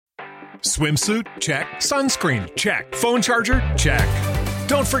Swimsuit? Check. Sunscreen? Check. Phone charger? Check.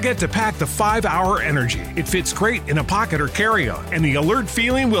 Don't forget to pack the 5-Hour Energy. It fits great in a pocket or carry-on, and the alert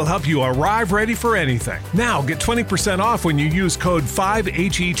feeling will help you arrive ready for anything. Now get 20% off when you use code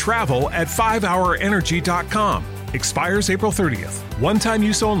 5HETRAVEL at 5hourenergy.com. Expires April 30th. One-time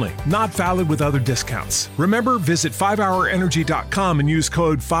use only. Not valid with other discounts. Remember, visit 5hourenergy.com and use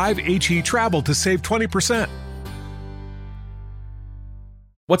code 5HETRAVEL to save 20%.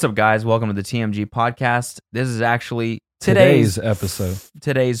 What's up, guys? Welcome to the TMG podcast. This is actually Today's episode.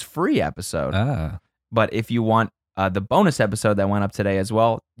 Today's free episode. But if you want the bonus episode that went up today as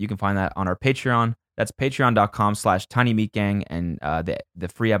well, you can find that on our Patreon. That's patreon.com/tinymeatgang, and the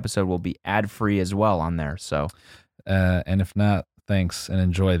free episode will be ad-free as well on there. So, and if not, thanks and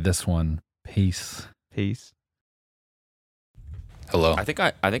enjoy this one. Peace. Hello. I think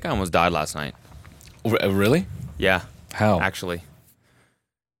I almost died last night. Really? Yeah. How? Actually.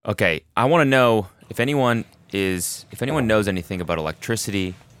 Okay, I want to know if anyone knows anything about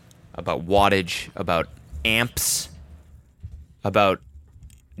electricity, about wattage, about amps, about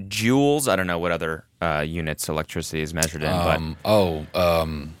joules. I don't know what other units electricity is measured in, amp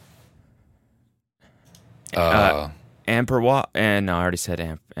per watt. And no, I already said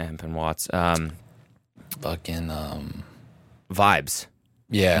amp and watts. Vibes.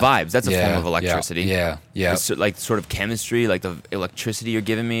 Yeah. Vibes. That's a form of electricity. Yeah. It's like sort of chemistry, like the electricity you're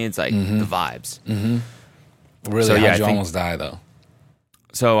giving me. It's like the vibes. Mm-hmm. Really? So, How'd you almost die though?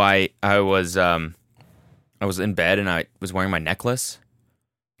 So I was in bed and I was wearing my necklace.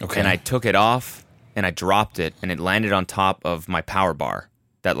 Okay. And I took it off and I dropped it and it landed on top of my power bar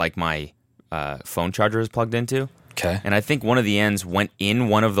that like my phone charger is plugged into. Okay. And I think one of the ends went in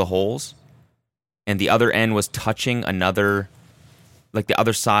one of the holes and the other end was touching another, like the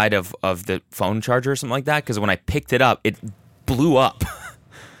other side of the phone charger or something like that. Because when I picked it up, it blew up.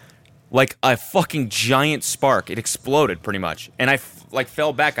 Like a fucking giant spark. It exploded pretty much. And I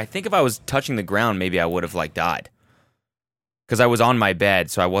fell back. I think if I was touching the ground, maybe I would have like died. Because I was on my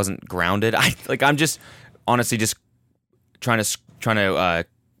bed, so I wasn't grounded. I'm just honestly just trying to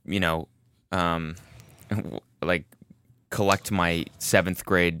like collect my 7th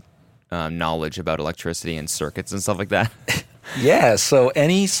grade knowledge about electricity and circuits and stuff like that. Yeah. So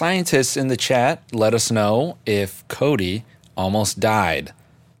any scientists in the chat, let us know if Cody almost died.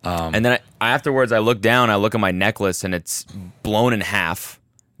 And then afterwards, I look down, I look at my necklace, and it's blown in half.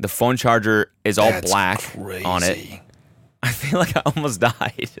 The phone charger is all black on it. I feel like I almost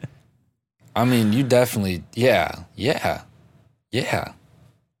died. I mean, you definitely, yeah.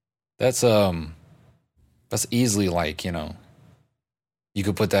 That's easily like, you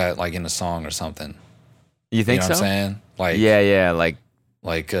could put that like in a song or something. You think so? What I'm saying? Like, yeah, like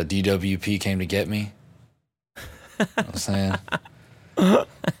DWP came to get me. You know what I'm saying? Like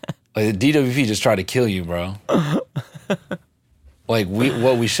DWP just tried to kill you, bro. Like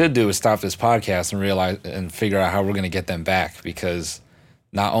what we should do is stop this podcast and realize and figure out how we're gonna get them back, because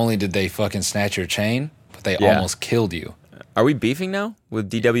not only did they fucking snatch your chain, but they almost killed you. Are we beefing now with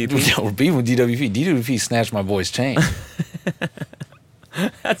DWP? Yeah, we're beefing with DWP. DWP snatched my boy's chain.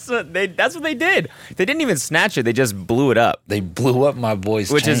 That's what they did. They didn't even snatch it. They just blew it up. They blew up my boy's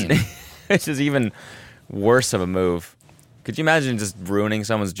chain. Which is even worse of a move. Could you imagine just ruining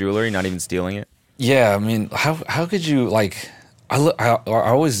someone's jewelry, not even stealing it? Yeah, I mean, how could you like? I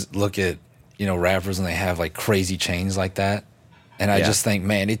always look at rappers and they have like crazy chains like that, and I just think,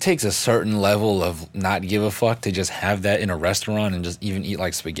 man, it takes a certain level of not give a fuck to just have that in a restaurant and just even eat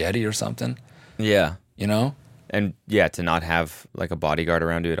like spaghetti or something. Yeah, And to not have like a bodyguard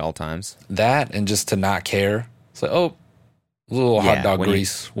around you at all times. That, and just to not care. It's like, oh, a little hot dog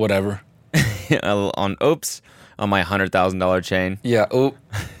grease, whatever. on my $100,000 chain. Yeah. Oh.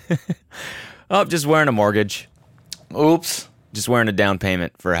 Oh, just wearing a mortgage. Oops. Just wearing a down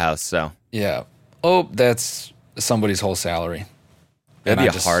payment for a house. So. Yeah. Oh, that's somebody's whole salary. That'd be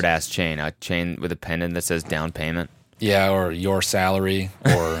a hard ass chain. A chain with a pendant that says down payment. Yeah, or your salary,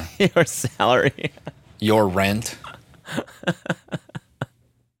 or your salary. Your rent.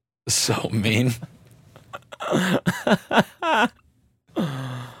 So mean.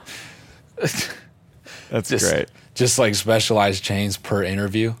 That's great. Just like specialized chains per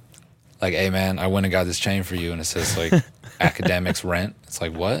interview. Like, hey man, I went and got this chain for you, and it says like academics rent. It's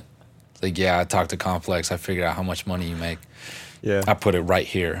like, what? It's like, yeah, I talked to Complex. I figured out how much money you make. Yeah. I put it right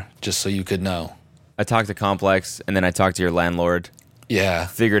here just so you could know. I talked to Complex, and then I talked to your landlord. Yeah.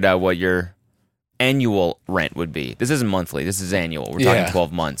 Figured out what your annual rent would be. This isn't monthly. This is annual. We're talking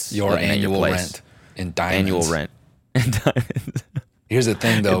 12 months. Your annual rent in diamonds. Annual rent in diamonds. Here's the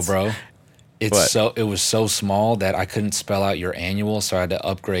thing, though, bro. it was so small that I couldn't spell out your annual, so I had to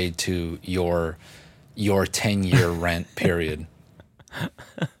upgrade to your 10-year rent period.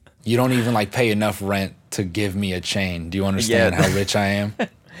 You don't even like pay enough rent to give me a chain. Do you understand how rich I am?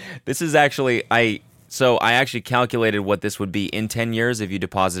 This is actually I actually calculated what this would be in 10 years if you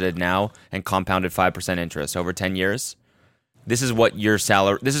deposited now and compounded 5% interest over 10 years. This is what your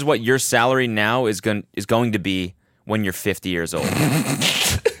salary now is going to be when you're 50 years old.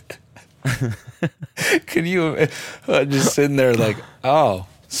 Can you just sitting there like, oh,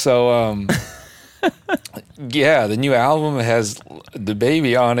 so yeah, the new album has the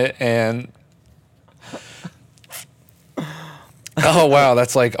baby on it, and oh wow,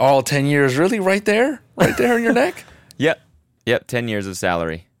 that's like all 10 years, really, right there in your neck. Yep, 10 years of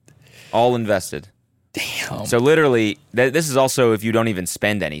salary, all invested. Damn. So literally, this is also if you don't even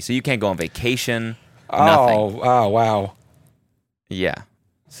spend any, so you can't go on vacation. Nothing. Oh wow. Yeah.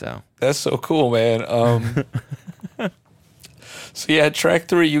 So that's so cool, man. So yeah, track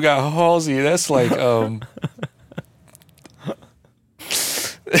 3, you got Halsey. That's like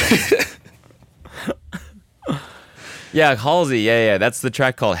yeah, Halsey. Yeah. That's the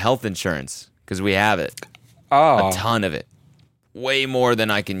track called Health Insurance because we have it. Oh, a ton of it, way more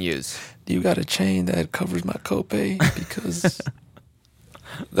than I can use. You got a chain that covers my copay because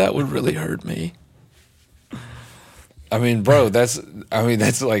that would really hurt me. I mean, bro, that's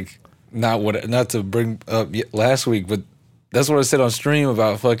like not to bring up last week, but that's what I said on stream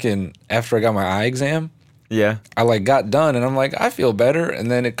about fucking after I got my eye exam. Yeah. I like got done and I'm like, I feel better. And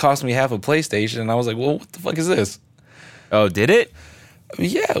then it cost me half a PlayStation and I was like, well, what the fuck is this? Oh, did it? I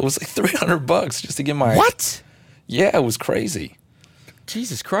mean, yeah, it was like $300 just to get my... What? Yeah, it was crazy.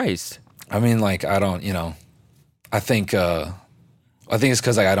 Jesus Christ. I mean, like, I don't, I think it's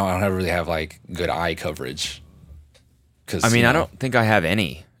because like I don't really have like good eye coverage. I mean, I don't think I have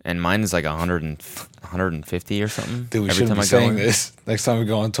any, and mine is like 150 or something. Dude, we shouldn't be saying this. Next time we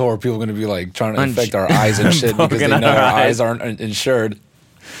go on tour, people are going to be like trying to infect our eyes and shit because they know our eyes aren't insured.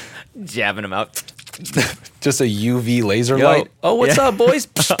 Jabbing them out. Just a UV laser light. Oh, what's up, boys?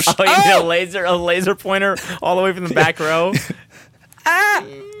 Oh, you need a laser pointer all the way from the back row.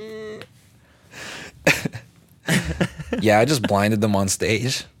 Yeah, I just blinded them on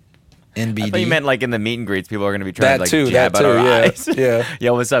stage. NBD. I thought you meant like in the meet and greets, people are going to be trying to like jab out our eyes. Yeah.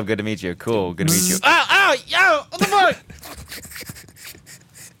 Yo, what's up? Good to meet you. Cool. Good to meet you. Yo, what the fuck?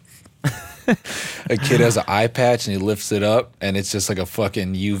 A kid has an eye patch and he lifts it up and it's just like a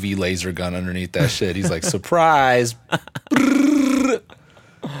fucking UV laser gun underneath that shit. He's like, surprise.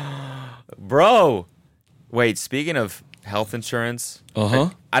 Bro. Wait, speaking of health insurance,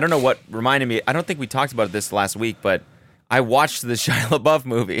 I don't know what reminded me. I don't think we talked about this last week, but I watched the Shia LaBeouf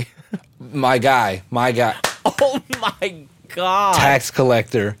movie. My guy. Oh my God. Tax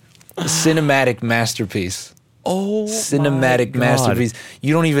Collector. Cinematic masterpiece. Oh, cinematic masterpiece.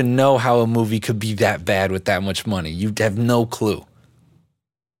 You don't even know how a movie could be that bad with that much money. You have no clue.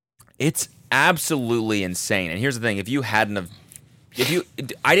 It's absolutely insane. And here's the thing: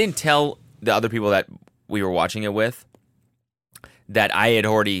 I didn't tell the other people that we were watching it with that I had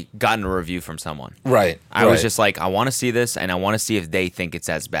already gotten a review from someone. Right. I was just like, I want to see this, and I want to see if they think it's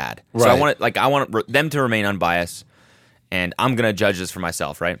as bad. Right. So I want them to remain unbiased, and I'm gonna judge this for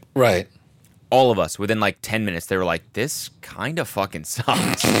myself. Right. Right. All of us, within like 10 minutes, they were like, this kind of fucking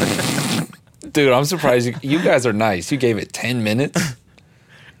sucks. Dude, I'm surprised. You guys are nice. You gave it 10 minutes?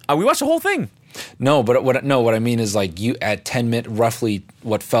 We watched the whole thing. No, but what I mean is like you at 10 minutes, roughly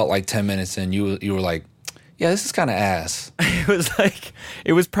what felt like 10 minutes in, you were like, yeah, this is kind of ass.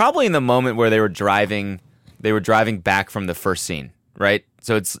 It was probably in the moment where they were driving back from the first scene, right?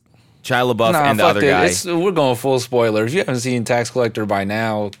 So it's Shia LaBeouf and the other guy. We're going full spoiler. If you haven't seen Tax Collector by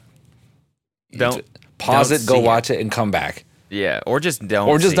now, don't pause it, go watch it, and come back. Yeah, or just don't.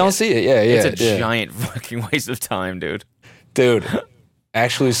 Or just don't see it. Yeah. It's a giant fucking waste of time, dude. Dude,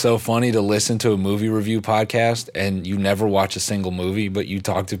 actually, so funny to listen to a movie review podcast and you never watch a single movie, but you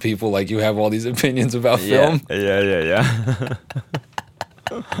talk to people like you have all these opinions about film. Yeah.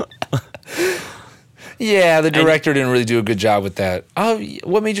 Yeah, the director didn't really do a good job with that. Oh,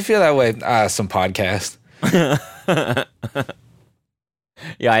 what made you feel that way? Some podcast.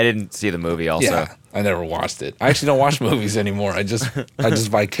 Yeah, I didn't see the movie also. Yeah, I never watched it. I actually don't watch movies anymore. I just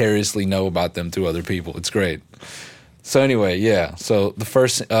vicariously know about them through other people. It's great. So anyway, yeah. So the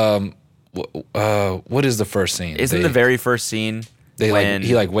first what is the first scene? Isn't the very first scene when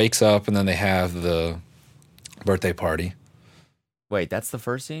he wakes up and then they have the birthday party. Wait, that's the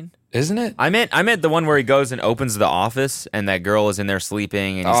first scene? Isn't it? I meant the one where he goes and opens the office and that girl is in there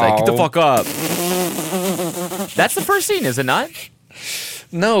sleeping and he's like, get the fuck up. That's the first scene, is it not?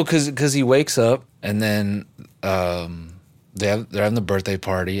 No, because he wakes up and then they're having the birthday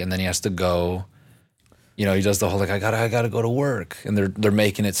party and then he has to go. You know, he does the whole like I gotta go to work, and they're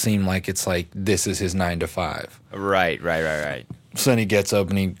making it seem like it's like this is his 9 to 5. Right. So then he gets up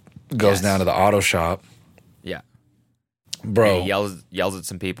and he goes down to the auto shop. Yeah, bro. And he yells at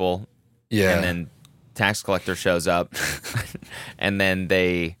some people. Yeah, and then tax collector shows up, and then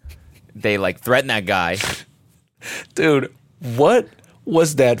they like threaten that guy. Dude, what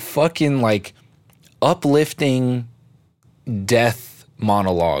was that fucking like uplifting death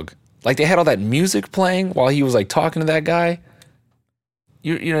monologue? Like they had all that music playing while he was like talking to that guy.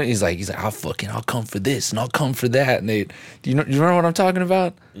 You know, he's like, I'll come for this and I'll come for that. And do you remember what I'm talking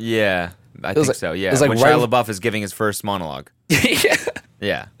about? Yeah, I think like, so. Yeah, it was like when Shia LaBeouf is giving his first monologue.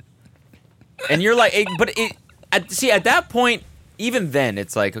 Yeah. And you're like, at that point, even then,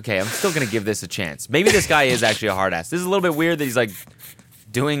 it's like, okay, I'm still gonna give this a chance. Maybe this guy is actually a hard ass. This is a little bit weird that he's like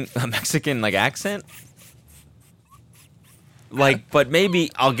doing a Mexican like accent. Like, but maybe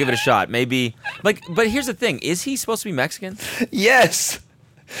I'll give it a shot. Maybe, like, but here's the thing: is he supposed to be Mexican? Yes.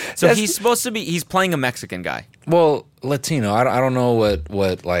 So he's supposed to be. He's playing a Mexican guy. Well, Latino. I don't know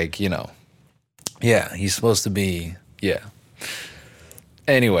what like, you know. Yeah, he's supposed to be. Yeah.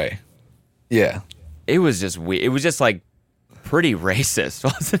 Anyway. Yeah. It was just weird. It was just like pretty racist,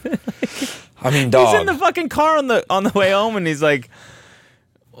 wasn't it? I mean, dog. He's in the fucking car on the way home, and he's like,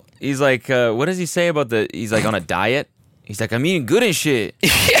 what does he say about he's like on a diet. He's like, I'm eating good and shit.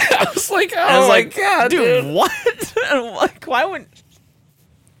 Yeah, I was like, oh my God, dude. What? Like, why would?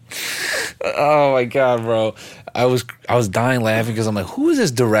 Oh my God, bro. I was dying laughing because I'm like, who is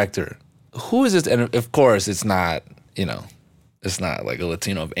this director? Who is this? And of course, it's not, you know, it's not like a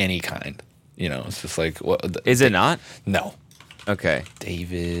Latino of any kind. You know, it's just like, what? Is it not? No. Okay.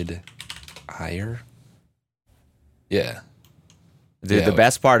 David Ayer? Yeah. Dude, the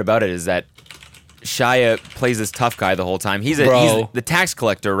best part about it is that Shia plays this tough guy the whole time. He's the tax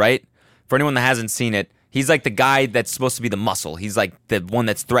collector, right? For anyone that hasn't seen it, he's like the guy that's supposed to be the muscle. He's like the one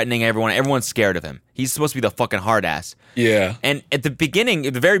that's threatening everyone. Everyone's scared of him. He's supposed to be the fucking hard ass. Yeah. And at the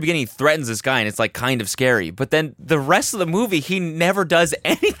very beginning, he threatens this guy, and it's like kind of scary. But then the rest of the movie, he never does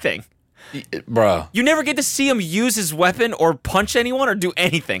anything. Bro. You never get to see him use his weapon or punch anyone or do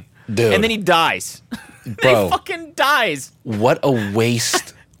anything. Dude. And then he dies. Bro. He fucking dies. What a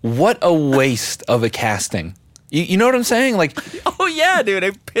waste. What a waste of a casting. You know what I'm saying? Like, oh yeah, dude,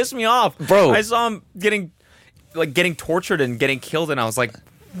 it pissed me off, bro. I saw him getting tortured and getting killed, and I was like,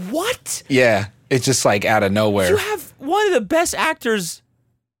 what? Yeah, it's just like out of nowhere. You have one of the best actors.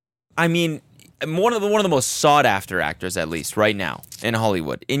 I mean, one of the most sought after actors, at least right now in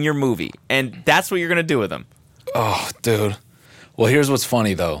Hollywood, in your movie, and that's what you're gonna do with him. Oh, dude. Well, here's what's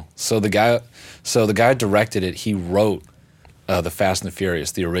funny though. So the guy directed it. He wrote the Fast and the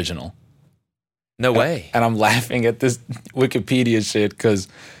Furious, the original. No way. And I'm laughing at this Wikipedia shit because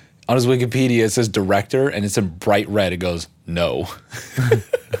on his Wikipedia it says director and it's in bright red. It goes, no.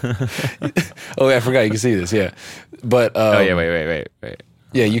 Oh, yeah, I forgot. You can see this. Yeah. But oh yeah, wait.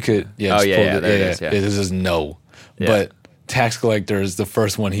 Yeah, you could. Yeah. Oh yeah, there it is. Yeah. This is no. Yeah. But Tax Collector is the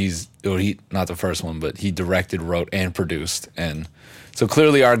first one not the first one, but he directed, wrote, and produced. And so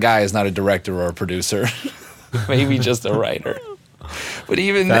clearly our guy is not a director or a producer. Maybe just a writer. But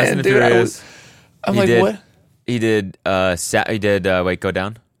even then, dude, I'm like, what? He did, Go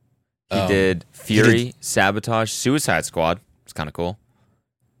Down. He did Fury, Sabotage, Suicide Squad. It's kind of cool.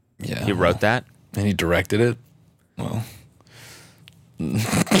 Yeah. He wrote that. And he directed it. Well,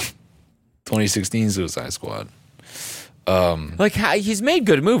 2016 Suicide Squad. Like, he's made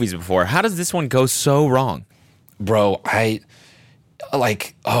good movies before. How does this one go so wrong? Bro, oh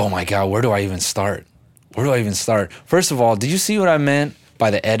my God, where do I even start? First of all, did you see what I meant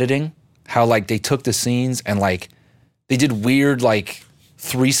by the editing? How like they took the scenes and like they did weird like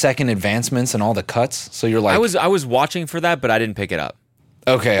 3-second advancements in all the cuts. So you're like, I was watching for that, but I didn't pick it up.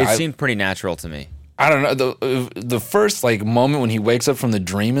 Okay, it seemed pretty natural to me. I don't know, the first like moment when he wakes up from the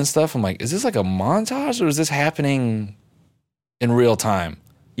dream and stuff. I'm like, is this like a montage or is this happening in real time?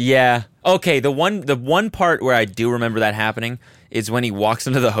 Yeah. Okay. The one part where I do remember that happening is when he walks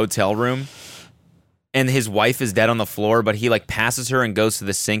into the hotel room. And his wife is dead on the floor, but he like passes her and goes to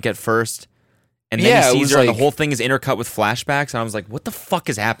the sink at first. And then he sees her and the whole thing is intercut with flashbacks. And I was like, what the fuck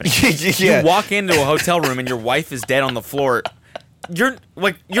is happening? You walk into a hotel room and your wife is dead on the floor. You're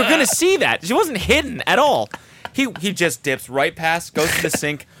going to see that. She wasn't hidden at all. He just dips right past, goes to the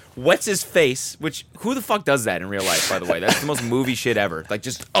sink, wets his face, which who the fuck does that in real life, by the way? That's the most movie shit ever. Like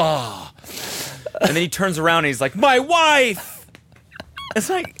just, And then he turns around and he's like, my wife! It's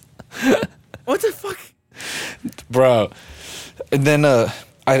like... What the fuck? Bro, And then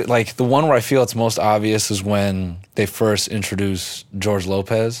I like the one where I feel it's most obvious is when they first introduce George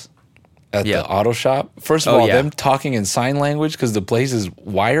Lopez at the auto shop. First of all, them talking in sign language because the place is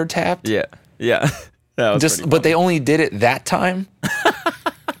wiretapped. Yeah. That was but they only did it that time.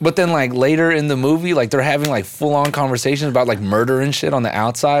 But then like later in the movie, like they're having like full on conversations about like murder and shit on the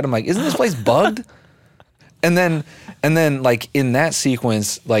outside. I'm like, isn't this place bugged? And then like in that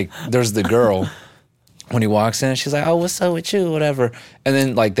sequence, like there's the girl when he walks in, she's like, oh, what's up with you? Whatever. And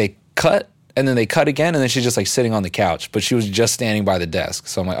then like they cut, and then they cut again, and then she's just like sitting on the couch, but she was just standing by the desk.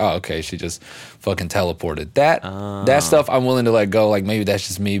 So I'm like, oh, okay, she just fucking teleported. That stuff I'm willing to let go. Like maybe that's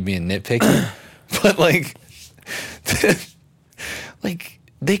just me being nitpicky, but like, like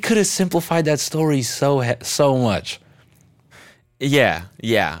they could have simplified that story so much. Yeah,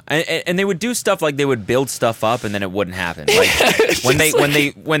 and they would do stuff like they would build stuff up and then it wouldn't happen. Like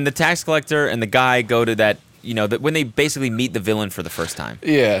when the tax collector and the guy go to that, when they basically meet the villain for the first time.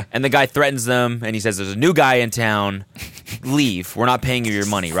 Yeah, and the guy threatens them and he says, "There's a new guy in town. Leave. We're not paying you your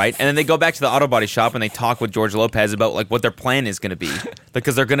money, right?" And then they go back to the auto body shop and they talk with George Lopez about like what their plan is going to be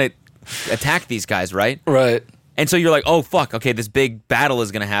because they're going to attack these guys, right? Right. And so you're like, oh fuck, okay, this big battle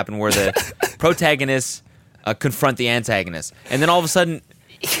is going to happen where the protagonists confront the antagonist, and then all of a sudden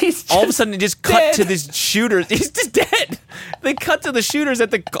it just cut to this shooter. He's just dead. They cut to the shooters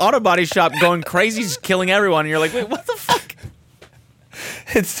at the auto body shop going crazy, just killing everyone, and you're like, wait, what the fuck?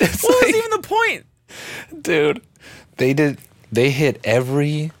 It's what was even the point, dude? They hit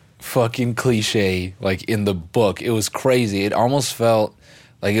every fucking cliche like in the book. It was crazy. It almost felt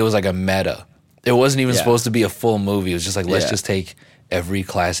like it was like a meta. It wasn't even supposed to be a full movie. It was just like, let's just take every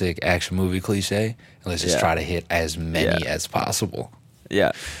classic action movie cliche and let's just try to hit as many as possible.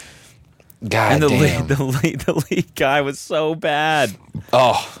 Yeah. God and damn. The lead guy was so bad.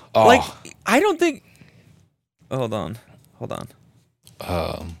 Oh. Like, I don't think... Hold on.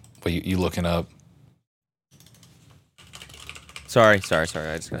 What you looking up? Sorry. I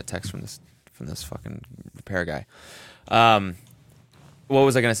just got a text from this fucking repair guy. What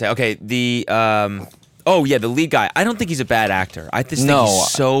was I gonna say? Okay, the lead guy. I don't think he's a bad actor. I just think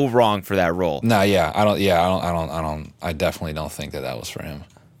he's so wrong for that role. No, I definitely don't think that was for him.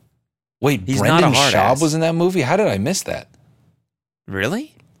 Wait, he's Brendan not a hard Schaub ass. was in that movie? How did I miss that?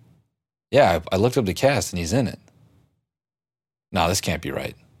 Really? Yeah, I looked up the cast and he's in it. No, this can't be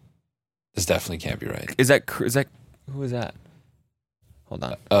right. This definitely can't be right. Is that who is that? Hold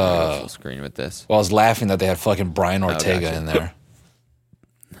on. Full screen with this. Well, I was laughing that they had fucking Brian Ortega in there.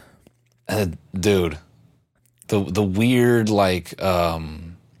 Dude, the weird like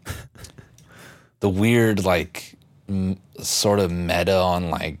sort of meta on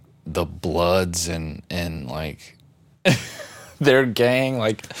like the Bloods and like their gang,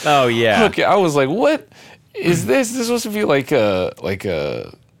 like, oh yeah. Okay, I was like, what is this? This is supposed to be like a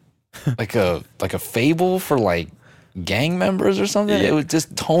fable for like gang members or something? Yeah. It was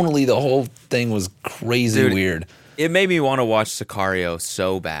just tonally, the whole thing was crazy. Dude, weird. It made me want to watch Sicario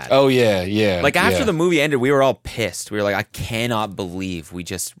so bad. Oh yeah. Like after the movie ended, we were all pissed. We were like, I cannot believe we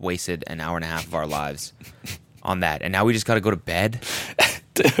just wasted an hour and a half of our lives on that, and now we just got to go to bed.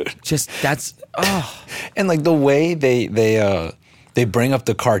 Dude, and like the way they bring up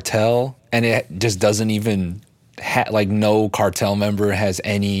the cartel, and it just doesn't even like no cartel member has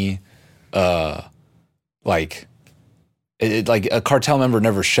any like a cartel member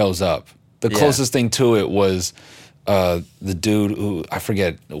never shows up. The closest thing to it was the dude who, I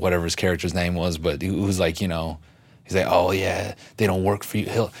forget whatever his character's name was, but who's like, he's like, oh yeah, they don't work for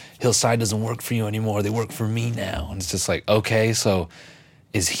you. Hillside doesn't work for you anymore. They work for me now. And it's just like, okay, so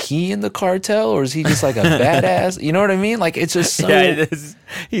is he in the cartel or is he just like a badass? You know what I mean? Like it's just so... Yeah,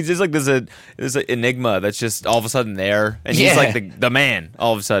 he's just like this enigma that's just all of a sudden there, and he's like the man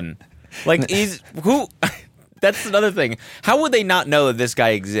all of a sudden. Like he's who? That's another thing. How would they not know that this guy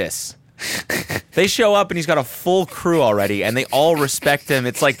exists? They show up and he's got a full crew already, and they all respect him.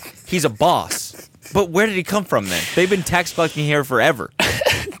 It's like he's a boss. But where did he come from then? They've been tax collecting here forever,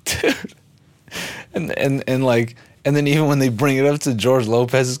 dude. And then even when they bring it up to George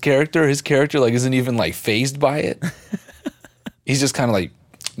Lopez's character, his character like isn't even like fazed by it. He's just kind of like,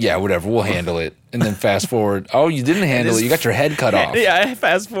 yeah, whatever, we'll handle it. And then fast forward, oh, you didn't handle it. You got your head cut off. Yeah,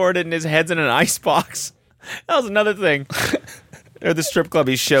 fast forward and his head's in an ice box. That was another thing. At the strip club,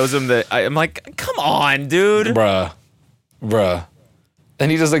 he shows him that. I'm like, come on, dude. Bruh. And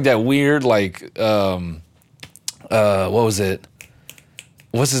he does like that weird, like, what was it?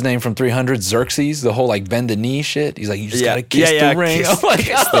 What's his name from 300? Xerxes? The whole like bend the knee shit. He's like, you just gotta kiss the ring. Kiss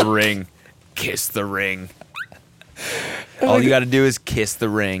the ring. Kiss the ring. All you gotta do is kiss the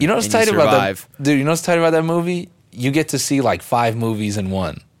ring. You know what's tight about that? Dude, you know what's tight about that movie? you get to see like 5 movies in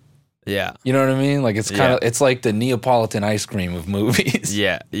one. Yeah. You know what I mean? Like it's kind of it's like the Neapolitan ice cream of movies.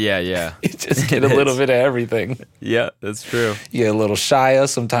 Yeah. You just get a little bit of everything. Yeah, that's true. You get a little Shia.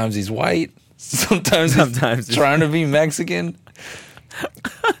 Sometimes he's white. Sometimes he's trying to be Mexican.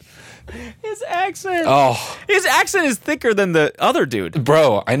 His accent. Oh, his accent is thicker than the other dude.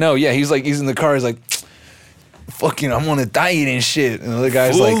 Bro, I know. Yeah, he's in the car. He's like, fucking, I'm on a diet and shit. And the other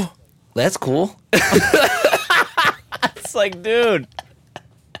guy's like, that's cool. It's like, dude.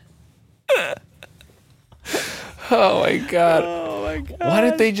 Oh my god. Why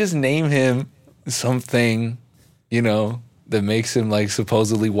did they just name him something, that makes him like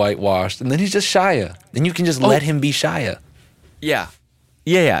supposedly whitewashed, and then he's just Shia? Then you can just let him be Shia. Yeah.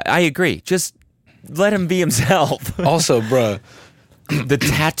 I agree. Just let him be himself. Also, bruh, the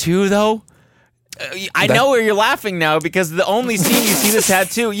tattoo though. I know where you're laughing now because the only scene you see the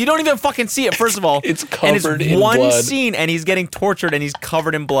tattoo, you don't even fucking see it. First of all, it's covered in one blood. Scene, and he's getting tortured, and he's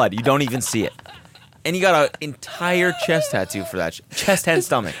covered in blood. You don't even see it, and you got an entire chest tattoo for that, chest, head,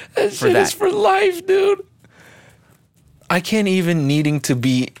 stomach. That shit is for life, dude. I can't even needing to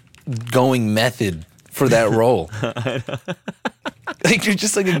be going method for that role. Like you're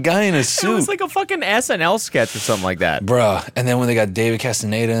just like a guy in a suit. It was like a fucking SNL sketch or something like that, bruh. And then when they got David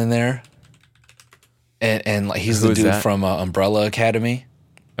Castaneda in there. And like he's the dude from Umbrella Academy.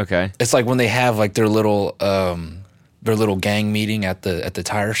 Okay. It's like when they have like their little gang meeting at the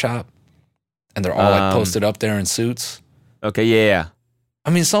tire shop, and they're all like posted up there in suits. Okay, yeah. I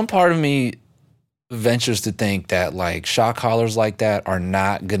mean, some part of me ventures to think that like shot callers like that are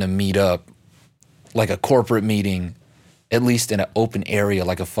not gonna meet up like a corporate meeting, at least in an open area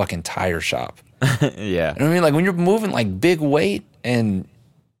like a fucking tire shop. Yeah. You know what I mean? Like when you're moving like big weight, and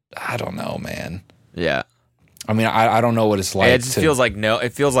I don't know, man. Yeah. I mean, I don't know what it's like. It just feels like it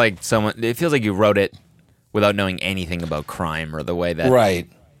feels like you wrote it without knowing anything about crime or the way that right.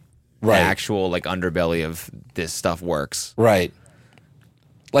 the actual like underbelly of this stuff works. Right.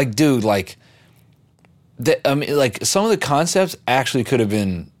 Like, dude, like, I mean, like some of the concepts actually could have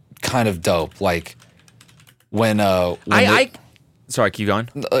been kind of dope. Like when sorry, keep going.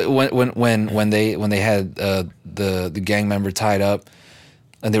 When they had the gang member tied up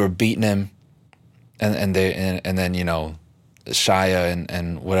and they were beating him. And then Shia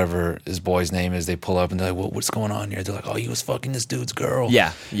and whatever his boy's name is, they pull up and they're like, what's going on here? They're like, oh, he was fucking this dude's girl.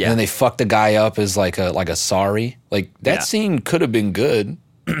 Yeah. And then they fuck the guy up as like a sorry. Like that scene could have been good.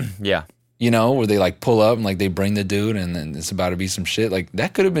 Yeah. Where they like pull up and like they bring the dude and then it's about to be some shit. Like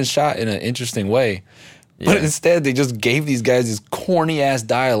that could have been shot in an interesting way. Yeah. But instead they just gave these guys this corny ass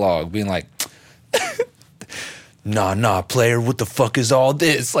dialogue being like, Nah, player, what the fuck is all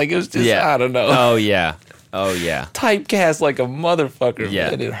this? Like, it was just, I don't know. Oh, yeah. Typecast like a motherfucker.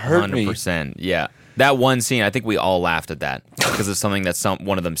 Yeah. Man, it hurt 100%, me. Yeah. That one scene, I think we all laughed at that because of something that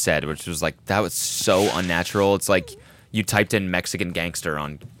one of them said, which was like, that was so unnatural. It's like you typed in Mexican gangster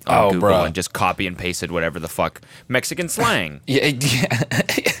on Google and just copy and pasted whatever the fuck Mexican slang. Yeah.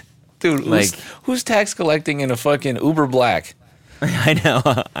 Dude, like, who's tax collecting in a fucking Uber Black? I know.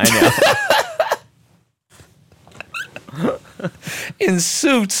 In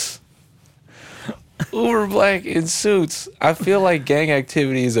suits. Uber Black in suits. I feel like gang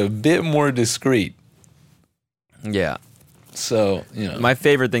activity is a bit more discreet. Yeah. So, my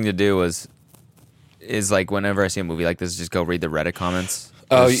favorite thing to do is like whenever I see a movie like this, just go read the Reddit comments.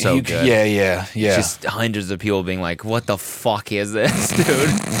 Oh, so good. Yeah. Just hundreds of people being like, what the fuck is this, dude?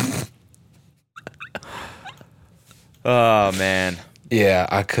 Oh, man. Yeah,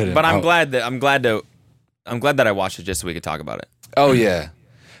 I couldn't. But I'm glad that I watched it just so we could talk about it. Oh yeah,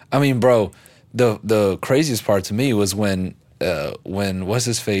 I mean, bro, the craziest part to me was when what's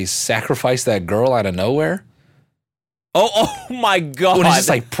his face sacrificed that girl out of nowhere. Oh my god! When he's just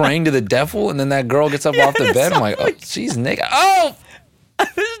like praying to the devil, and then that girl gets up off the bed. I'm like, oh, jeez, nigga. Oh,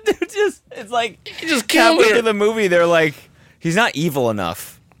 this dude it's like he just killed her. Halfway through the movie, they're like, he's not evil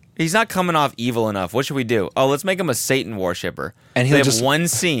enough. He's not coming off evil enough. What should we do? Oh, let's make him a Satan worshipper. And they have one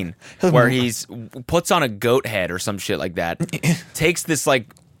scene where he's puts on a goat head or some shit like that, takes this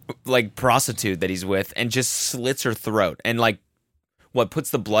like prostitute that he's with and just slits her throat and like puts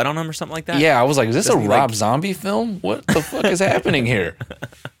the blood on him or something like that. Yeah, I was like, is this a Rob Zombie film? What the fuck is happening here?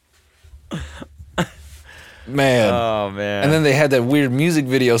 Man. Oh, man. And then they had that weird music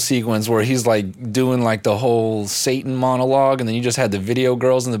video sequence where he's like doing like the whole Satan monologue, and then you just had the video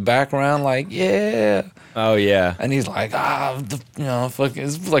girls in the background like, yeah. Oh, yeah. And he's like, fuck,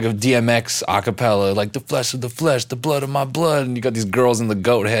 it's like a DMX acapella, like the flesh of the flesh, the blood of my blood. And you got these girls in the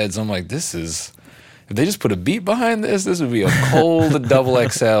goat heads. I'm like, if they just put a beat behind this would be a cold double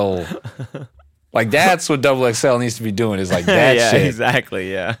XL Like that's what Double XL needs to be doing. Is like that yeah, shit.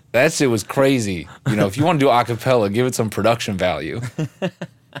 exactly. Yeah. That shit was crazy. You know, if you want to do acapella, give it some production value.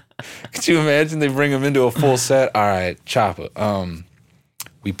 Could you imagine they bring them into a full set? All right, Chopper.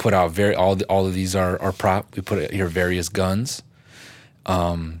 We put out all of these are prop. We put here various guns,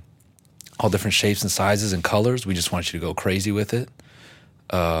 all different shapes and sizes and colors. We just want you to go crazy with it.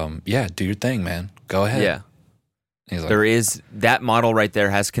 Yeah, do your thing, man. Go ahead. Yeah. He's like, There is that model right there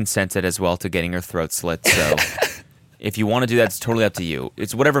has consented as well to getting her throat slit. So if you want to do that, it's totally up to you.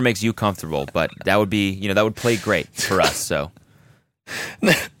 It's whatever makes you comfortable, but that would be, that would play great for us. So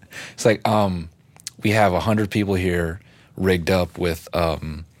it's like we have 100 people here rigged up with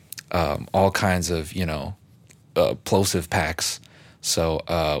all kinds of plosive packs.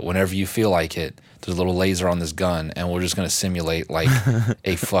 So whenever you feel like it, there's a little laser on this gun, and we're just gonna simulate like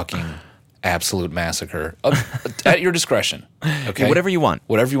a fucking absolute massacre at your discretion. Okay, whatever you want.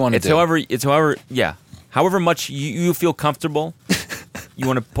 Whatever you want to do. However much you feel comfortable. You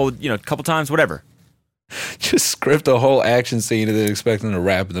want to pull, a couple times, whatever. Just script a whole action scene and then expect them to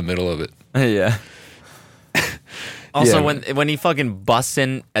rap in the middle of it. Yeah. Also, Yeah. when he fucking busts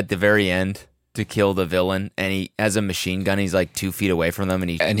in at the very end to kill the villain, and he has a machine gun, he's like 2 feet away from them, and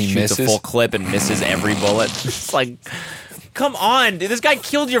he shoots misses? a full clip and misses every bullet. It's like, come on, dude, this guy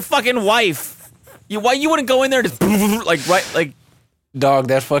killed your fucking wife. Why you wouldn't go in there and just Dog,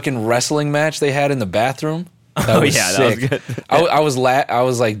 that fucking wrestling match they had in the bathroom. That was sick. that was good. I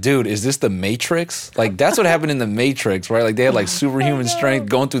was like, dude, is this the Matrix? Like that's what happened in the Matrix, right? Like they had like superhuman strength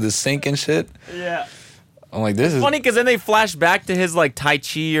going through the sink and shit. Yeah. I'm like, this is Funny because then they flash back to his like Tai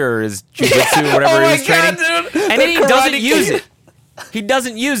Chi or his Jiu-Jitsu or whatever he was training. dude. And then he doesn't use it. He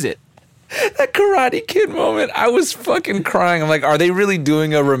doesn't use it. That Karate Kid moment, I was fucking crying. I'm like, are they really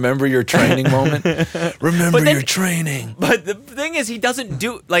doing a remember your training moment? Remember your training. But the thing is, he doesn't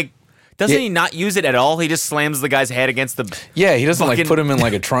do he not use it at all? He just slams the guy's head against the. Yeah, he doesn't like fucking- put him in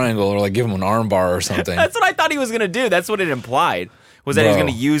like a triangle or like give him an arm bar or something. That's what I thought he was gonna do. That's what it implied. Was that he was Bro.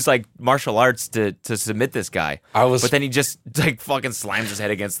 gonna use like martial arts to submit this guy? But then he just like fucking slams his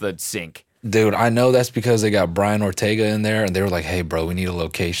head against the sink. Dude, I know that's because they got Brian Ortega in there, and they were like, "Hey, bro, we need a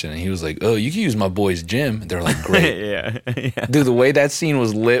location." And he was like, "Oh, you can use my boy's gym." And they're like, "Great." yeah. Dude, the way that scene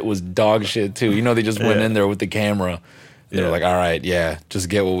was lit was dog shit too. They just went in there with the camera. They were like, "All right, yeah, just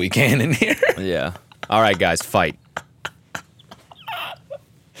get what we can in here." Yeah. All right, guys, fight.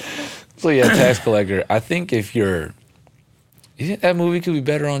 So yeah, Tax Collector. I think you think that movie could be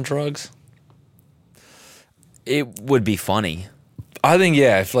better on drugs? It would be funny. I think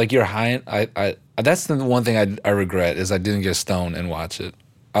if like you're high, I that's the one thing I regret is I didn't get stoned and watch it.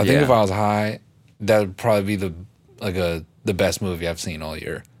 I think Yeah. if I was high, that would probably be the best movie I've seen all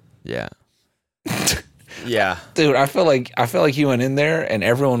year. Yeah. Yeah. Dude, I felt like he went in there and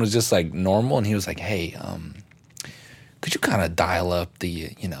everyone was just like normal, and he was like, "Hey, could you kind of dial up the,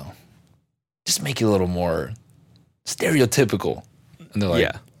 just make it a little more stereotypical?" And they're like,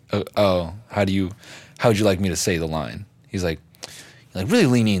 Yeah. "Oh, how would you like me to say the line?" He's like really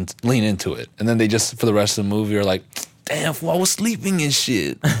lean into it, and then they just for the rest of the movie are like, "Damn, fool, I was sleeping and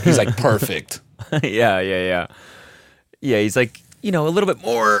shit." He's like, "Perfect." Yeah. He's like, a little bit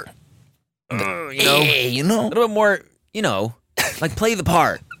more. A little bit more, like play the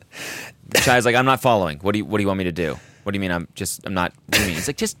part. Shai's like, I'm not following. What do you want me to do? What do you mean? I'm not. What do you mean? He's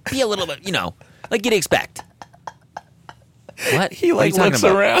like, just be a little bit, like you'd expect. What? He What are you like talking looks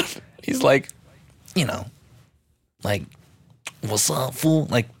about? around. He's like, like, "What's up, fool?"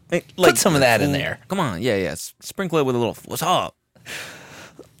 Like put some of that in there. Come on, yeah. Sprinkle it with a little. What's up?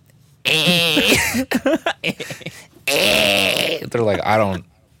 They're like, I don't.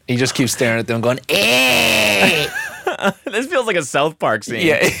 He just keeps staring at them, going, "Eh." This feels like a South Park scene.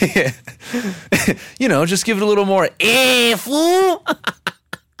 Yeah. Just give it a little more. "Eh, fool."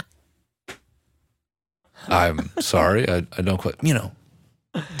 I'm sorry, I don't quite.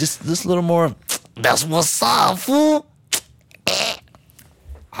 Just this little more. "That's what's up, fool."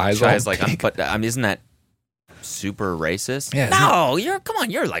 Eyes Shai's all like, pink. isn't that super racist? Yeah, No, you're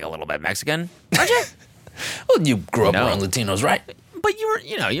like a little bit Mexican, aren't you? Well, you grew up No. around Latinos, right? But you're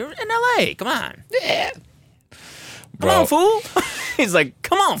in LA. Come on. Yeah. Come on, fool. He's like,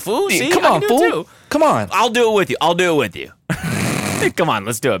 come on, fool. See, Come I on, can do it fool. too. Come on. I'll do it with you. Come on,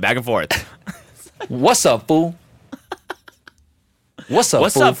 let's do it. Back and forth. What's up, fool? What's up,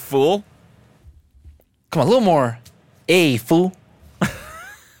 What's fool? up, fool? Come on, a little more. "Hey, fool."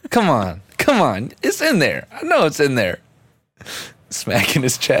 Come on. It's in there. I know it's in there. Smacking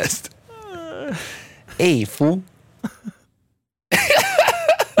his chest. "Hey, fool."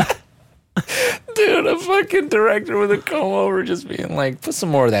 Dude, I'm fucking director with a comb over just being like, put some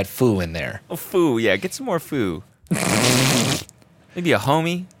more of that foo in there. Oh, foo, yeah, get some more foo. Maybe a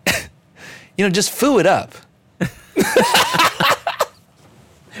homie. Just foo it up.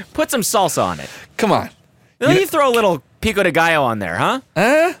 Put some salsa on it. Come on. Let me throw a little pico de gallo on there, huh?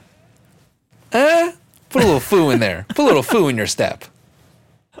 Put a little foo in there. Put a little foo in your step.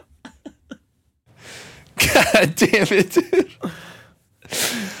 God damn it, dude.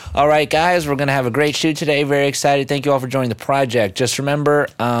 All right, guys, we're going to have a great shoot today. Very excited. Thank you all for joining the project. Just remember,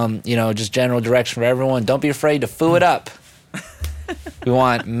 just general direction for everyone. Don't be afraid to foo it up. We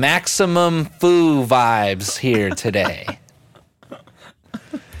want maximum foo vibes here today.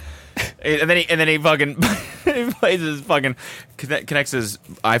 And then he fucking he plays his fucking connects his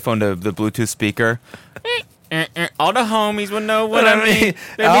iPhone to the Bluetooth speaker. All the homies will know what I mean.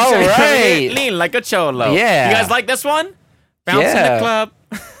 All right, lean like a cholo. Yeah, you guys like this one? Bounce in the club.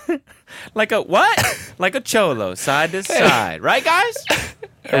 Like a what? Like a cholo, side to side, right, guys?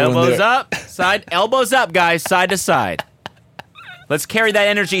 Elbows up, elbows up, guys, side to side. Let's carry that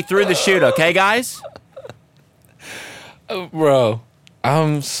energy through the shoot, okay, guys? Bro,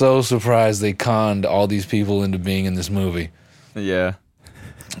 I'm so surprised they conned all these people into being in this movie. Yeah.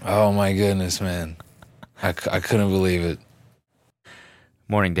 Oh my goodness, man. I couldn't believe it.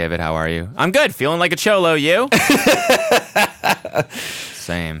 Morning, David. How are you? I'm good. Feeling like a cholo. You?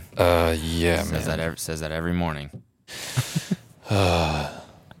 Same. Yeah, man. Says that every morning. David,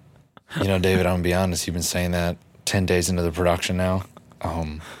 I'm gonna be honest. You've been saying that 10 days into the production now,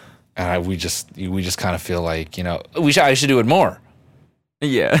 and we just kind of feel like I should do it more.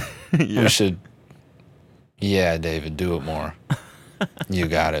 Yeah. We should. Yeah, David, do it more. You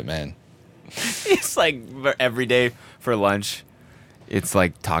got it, man. It's like every day for lunch. It's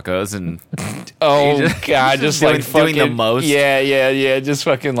like tacos and just like fucking doing the most. Yeah. Just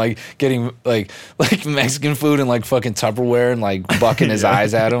fucking like getting like Mexican food and like fucking Tupperware and like bucking his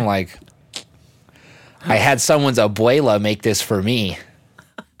eyes at him like, I had someone's abuela make this for me.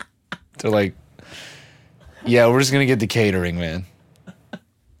 They're like, yeah, we're just gonna get the catering, man.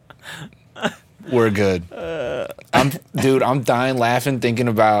 We're good. I'm dying laughing thinking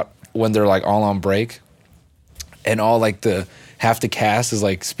about when they're like all on break and all like half the cast is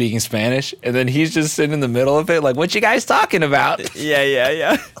like speaking Spanish, and then he's just sitting in the middle of it, like, "What you guys talking about?"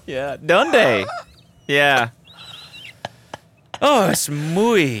 Yeah. Donde? Yeah. Oh, it's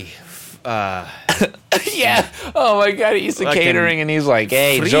muy. Yeah. Oh my God, he's the catering, and he's like,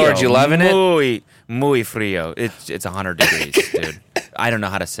 "Hey, frio. George, you loving it?" Muy frio. It's 100 degrees, dude. I don't know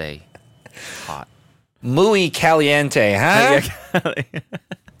how to say hot. Muy caliente, huh?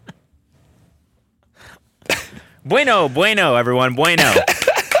 Bueno, everyone, bueno.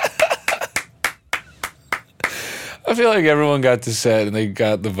 I feel like everyone got to set and they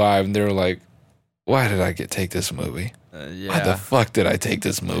got the vibe and they were like, why did I take this movie? Why the fuck did I take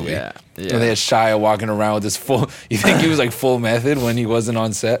this movie? Yeah. And they had Shia walking around with this full, you think he was like full method when he wasn't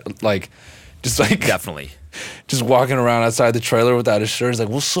on set? Like, just like. Definitely. Just walking around outside the trailer without his shirt. He's like,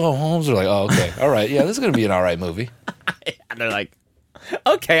 what's up, Holmes? We're like, oh, okay. All right. Yeah, this is going to be an all right movie. And they're like,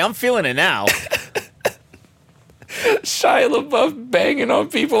 okay, I'm feeling it now. Shia LaBeouf banging on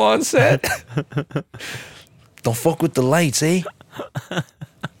people on set. Don't fuck with the lights, eh?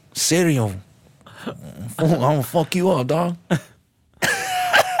 Serio. I'm gonna fuck you up, dog.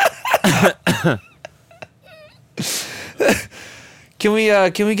 Can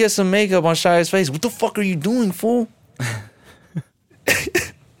we get some makeup on Shia's face? What the fuck are you doing, fool?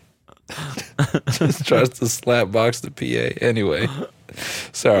 Just tries to slap box the PA. Anyway.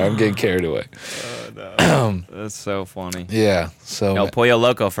 Sorry, I'm getting carried away. No. That's so funny. Yeah. So El Pollo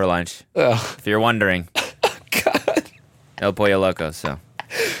Loco for lunch. If you're wondering. God. El Pollo Loco, so.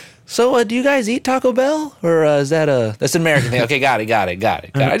 So, do you guys eat Taco Bell? Or is that's an American thing? Okay, got it.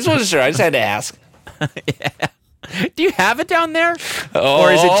 I just wasn't sure. I just had to ask. Yeah. Do you have it down there?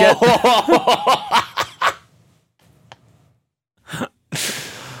 Or is it just...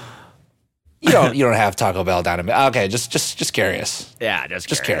 You don't have Taco Bell down in... Okay, just curious. Yeah,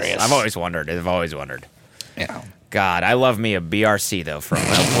 just curious. I've always wondered. Yeah. God, I love me a BRC, though, from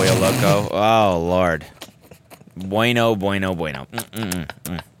El Pollo Loco. Oh, Lord. Bueno.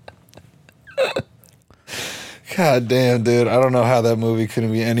 God damn, dude. I don't know how that movie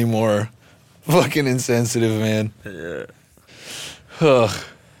couldn't be any more fucking insensitive, man. Yeah. Ugh.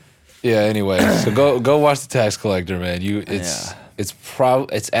 Yeah, anyway. So go watch The Tax Collector, man. It's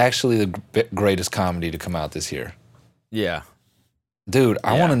actually the greatest comedy to come out this year. Yeah. Dude,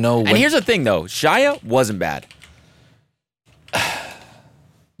 I want to know when... And here's the thing, though. Shia wasn't bad.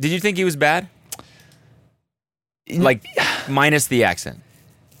 Did you think he was bad? Like, minus the accent.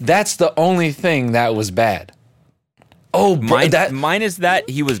 That's the only thing that was bad. Oh, bro, minus that,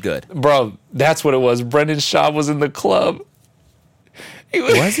 he was good. Bro, that's what it was. Brendan Schaub was in the club.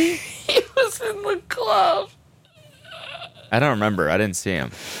 Was he? He was in the club. I don't remember. I didn't see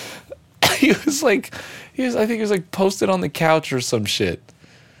him. I think he was like posted on the couch or some shit.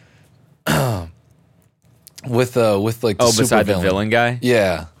 with like the super beside the villain guy?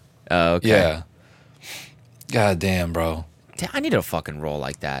 Yeah. Oh, okay. Yeah. God damn, bro. I need a fucking role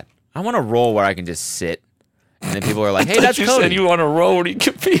like that. I want a role where I can just sit, and then people are like, "Hey, that's you Cody." said you want a role where you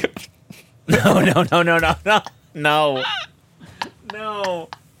could be. No.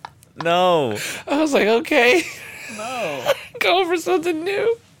 I was like, okay. No. Go for something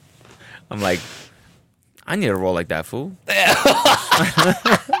new. I'm like, I need a role like that, fool.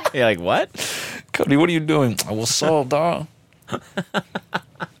 You're like, what? Cody, what are you doing? I will solve, dog.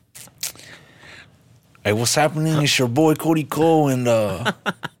 Hey, what's happening? It's your boy Cody Cole and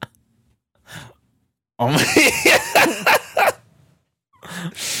I'm here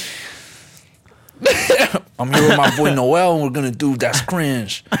with my boy Noel and we're gonna do That's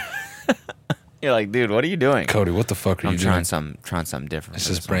Cringe. You're like, dude, what are you doing? Cody, what the fuck are you doing? I'm trying something different. This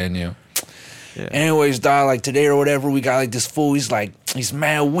is brand new. Yeah. Anyways, dog, like today or whatever, we got like this fool. He's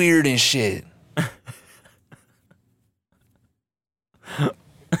mad weird and shit.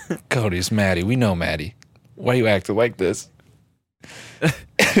 Cody, it's Maddie. We know Maddie. Why you acting like this?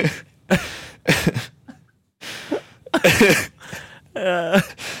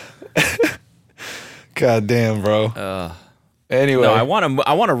 God damn, bro. Anyway, no, I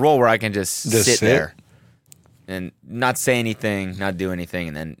want a role where I can just sit there and not say anything, not do anything,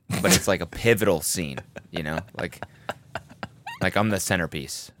 and then but it's like a pivotal scene, you know, like I'm the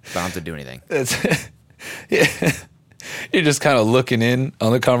centerpiece, but I don't have to do anything. Yeah. You're just kind of looking in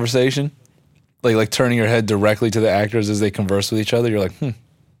on the conversation, like turning your head directly to the actors as they converse with each other. You're like,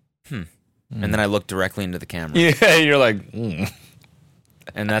 And then I look directly into the camera. Yeah, you're like,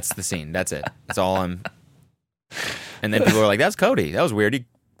 And that's the scene. That's it. That's all I'm. And then people are like, "That's Cody. That was weird. He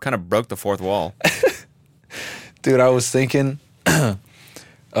kind of broke the fourth wall." Dude, I was thinking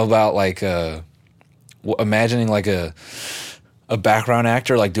about like imagining like a background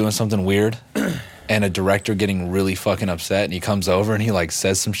actor like doing something weird and a director getting really fucking upset, and he comes over and he like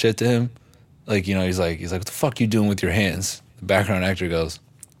says some shit to him. Like, you know, he's like, what the fuck you doing with your hands? The background actor goes,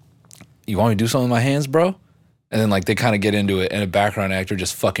 "You want me to do something with my hands, bro?" And then like they kind of get into it, and a background actor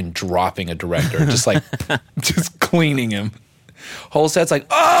just fucking dropping a director, just like just cleaning him. Whole set's like,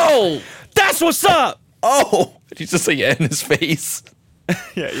 "Oh, That's what's up. oh!" He's just like in his face.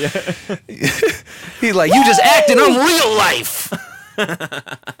 Yeah. He's like, "You just acting. I'm real life.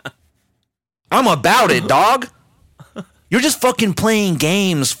 I'm about it, dog. You're just fucking playing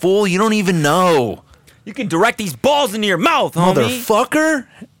games, fool. You don't even know, You can direct these balls into your mouth, homie." motherfucker."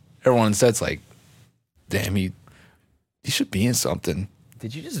 Everyone in set's like, "Damn, he should be in something."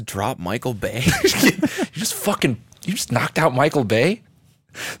 Did you just drop Michael Bay? You just knocked out Michael Bay?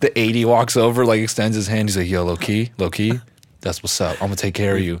 The 80 walks over, like extends his hand. He's like, "Yo, low key, that's what's up. I'm gonna take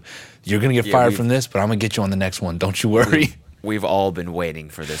care of you. You're gonna get fired from this, but I'm gonna get you on the next one. Don't you worry." We've all been waiting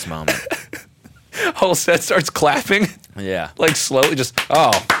for this moment. Whole set starts clapping, Yeah. like slowly, just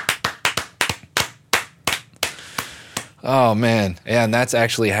oh man, yeah, and that's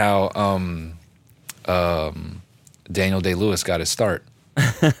actually how Daniel Day-Lewis got his start.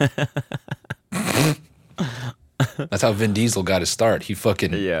 That's how Vin Diesel got his start. He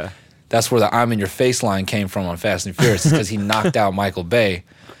fucking That's where the "I'm in your face" line came from on Fast and Furious, because he knocked out Michael Bay,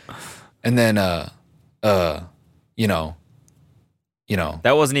 and then you know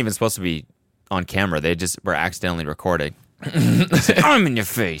That wasn't even supposed to be on camera. They just were accidentally recording. I'm in your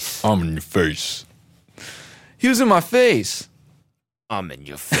face. "I'm in your face." He was in my face. I'm in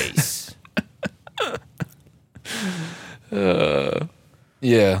your face.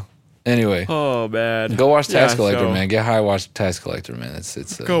 Yeah. Anyway, Oh, man. go watch Tax Collector, man. Get high, watch Tax Collector, man.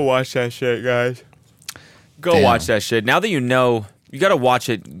 It's Go watch that shit, guys. Go Damn. watch that shit. Now that you know, you got to watch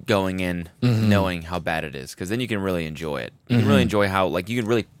it going in, knowing how bad it is, because then you can really enjoy it. You can really enjoy how, like, you can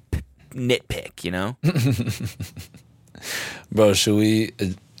really nitpick, you know? Bro, should we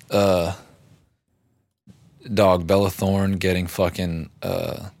dog Bella Thorne getting fucking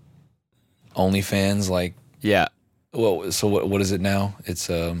OnlyFans, like, Yeah. well, so what is it now? It's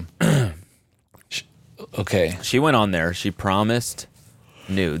okay. She went on there. She promised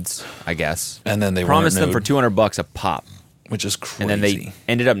nudes, I guess. And then they promised weren't them for nude, $200 a pop. which is crazy. And then they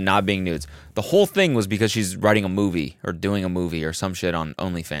ended up not being nudes. The whole thing was because she's writing a movie or doing a movie or some shit on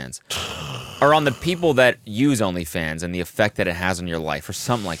OnlyFans. Or on the people that use OnlyFans and the effect that it has on your life or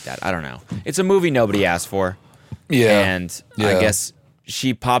something like that. I don't know. It's a movie nobody asked for. Yeah. And I guess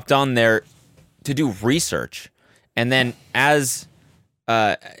she popped on there to do research, and then as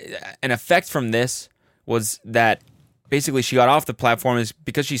an effect from this was that basically she got off the platform is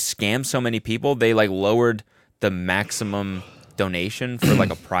because she scammed so many people. They like lowered the maximum donation for like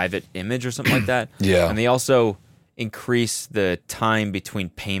a private image or something like that. Yeah. And they also increased the time between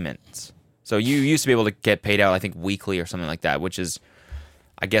payments. So you used to be able to get paid out, I think, weekly or something like that, which is,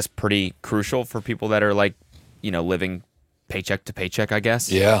 I guess, pretty crucial for people that are like, living paycheck to paycheck, I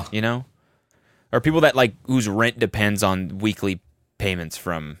guess. Yeah. Or people that like whose rent depends on weekly payments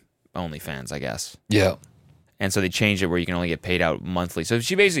from OnlyFans, I guess. Yeah. And so they changed it where you can only get paid out monthly. So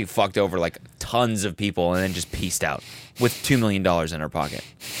she basically fucked over like tons of people and then just pieced out with $2 million in her pocket.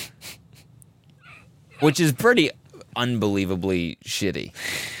 Which is pretty unbelievably shitty.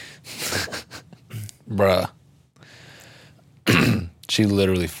 Bruh. She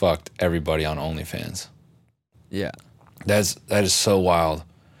literally fucked everybody on OnlyFans. Yeah. That is so wild.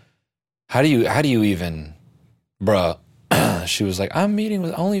 How do you even, bruh? She was like, I'm meeting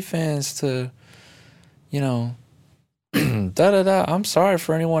with OnlyFans to, da. I'm sorry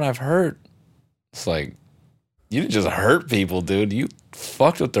for anyone I've hurt. It's like, you didn't just hurt people, dude. You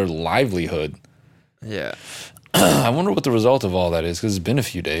fucked with their livelihood. Yeah. I wonder what the result of all that is, because it's been a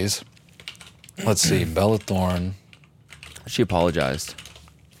few days. Let's see. Bella Thorne. She apologized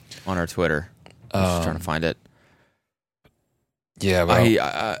on her Twitter. I'm just trying to find it. Yeah, but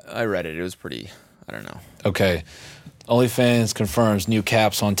I read it. It was pretty, I don't know. Okay. OnlyFans confirms new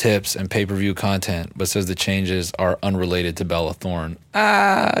caps on tips and pay-per-view content, but says the changes are unrelated to Bella Thorne.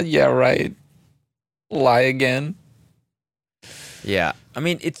 Yeah, right. Lie again. Yeah. I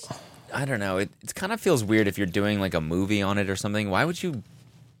mean, I don't know. It kind of feels weird if you're doing like a movie on it or something. Why would you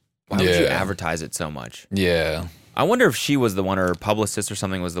advertise it so much? Yeah. I wonder if she was the one, or her publicist or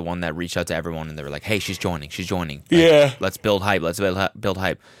something was the one that reached out to everyone and they were like, hey, she's joining. Like, yeah. Let's build hype. Let's build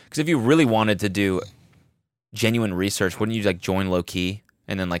hype. Because if you really wanted to do genuine research, wouldn't you like join low key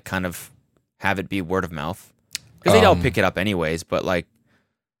and then like kind of have it be word of mouth? Because they'd all pick it up anyways, but like,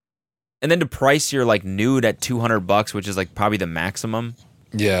 and then to price your like nude at $200, which is like probably the maximum.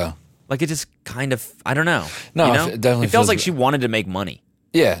 Yeah. Like it just kind of, I don't know. No, it definitely it feels feels like she wanted to make money.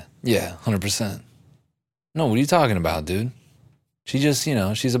 Yeah. 100%. No, what are you talking about, dude? She just,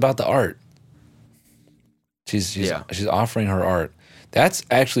 she's about the art. She's offering her art. That's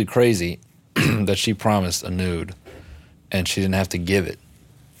actually crazy that she promised a nude and she didn't have to give it.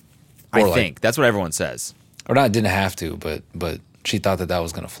 I think that's what everyone says. Or not didn't have to, but she thought that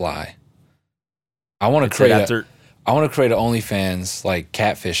was going to fly. I want to create a OnlyFans like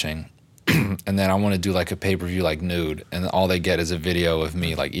catfishing, and then I want to do like a pay-per-view like nude, and all they get is a video of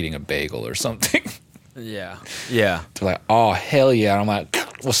me like eating a bagel or something. Yeah. They're like, oh hell yeah! And I'm like,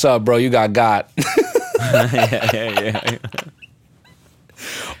 what's up, bro? You got. Yeah.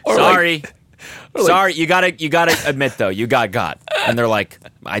 Sorry. Sorry, you gotta admit though, you got. And they're like,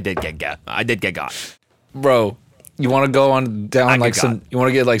 I did get got. Bro, you want to go on down like some? You want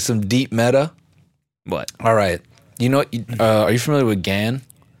to get like some deep meta? What? All right. Are you familiar with GAN?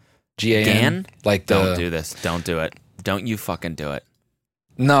 GAN? GAN? Like don't do this. Don't do it. Don't you fucking do it.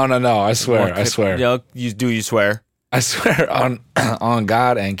 No. I swear. You swear? I swear on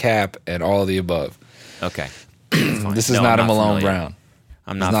God and Cap and all of the above. Okay. This is not a Malone Brown.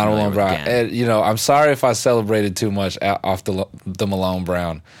 I'm not a Malone Brown. And, I'm sorry if I celebrated too much off the Malone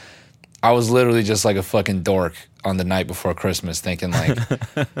Brown. I was literally just like a fucking dork on the night before Christmas thinking like,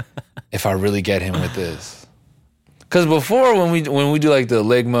 if I really get him with this. Because before when we do like the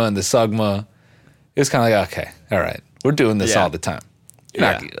Ligma and the Sugma, it's kind of like, okay, all right, we're doing this all the time.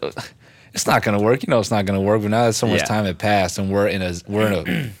 It's not going to work. It's not going to work. But now that so much time had passed and we're in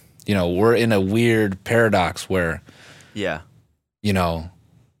a weird paradox where,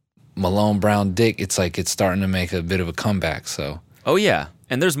 Malone Brown dick, it's like it's starting to make a bit of a comeback. So. Oh yeah,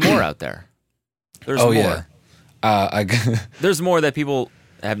 and there's more out there. There's more. Yeah. There's more that people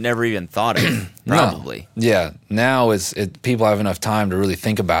have never even thought of. Probably. No. Yeah. Now people have enough time to really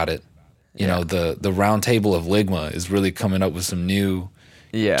think about it. The round table of Ligma is really coming up with some new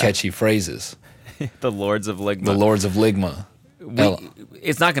catchy phrases. The Lords of Ligma.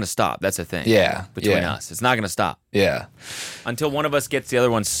 It's not going to stop. That's the thing. Yeah. Between us. It's not going to stop. Yeah. Until one of us gets the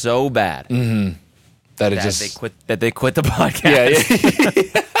other one so bad that they quit the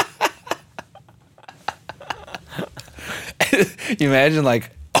podcast. Yeah. You imagine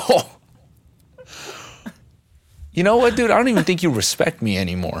like, you know what, dude? I don't even think you respect me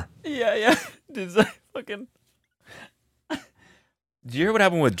anymore. Yeah. It's like fucking. Did you hear what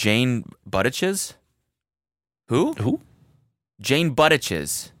happened with Jane Buttigieg? Who? Jane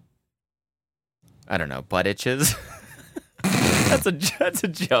Buttigieg. I don't know, Buttigieg. That's a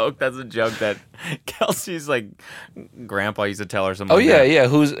joke. That's a joke that Kelsey's like grandpa used to tell her something. Oh like yeah, that. yeah.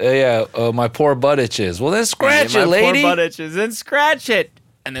 Who's my poor butt itches? Well, then scratch it, lady. My poor butt itches. Then scratch it.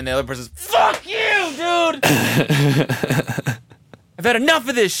 And then the other person's, fuck you, dude. I've had enough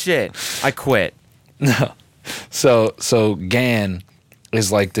of this shit. I quit. No. So GAN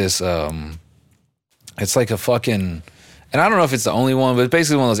is like this. It's like a fucking, and I don't know if it's the only one, but it's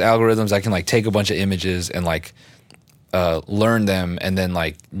basically one of those algorithms that can like take a bunch of images and like learn them and then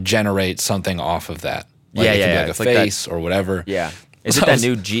like generate something off of that. Like it can be like a face or whatever. Yeah. Is it that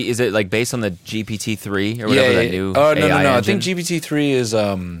new Is it like based on the GPT-3 or whatever that new? Oh no, AI no. engine? I think GPT-3 is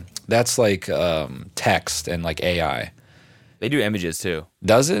that's like text and like AI. They do images too.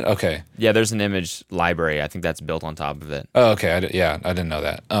 Does it? Okay. Yeah, there's an image library. I think that's built on top of it. Oh, okay. I didn't know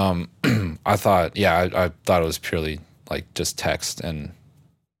that. I thought it was purely like just text and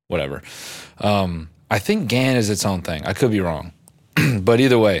whatever. I think GAN is its own thing. I could be wrong, but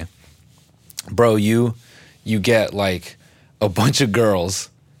either way, bro, you get like a bunch of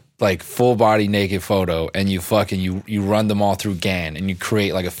girls, like full body naked photo, and you run them all through GAN, and you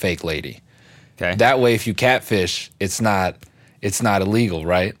create like a fake lady. Okay. That way, if you catfish, it's not illegal,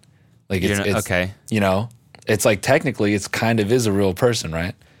 right? Like it's okay. You know, it's like technically it's kind of is a real person,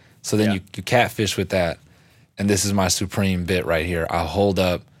 right? So then you catfish with that, and this is my supreme bit right here. I'll hold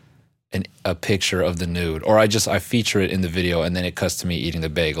up a picture of the nude, or I feature it in the video, and then it cuts to me eating the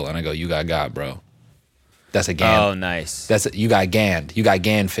bagel, and I go, "You got, bro." That's a GAN. Oh, nice. You got GAN'd. You got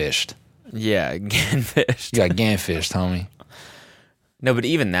GAN fished. Yeah, GAN fished. You got GAN fished, homie. No, but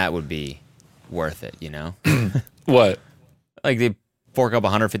even that would be worth it, you know? What? Like they fork up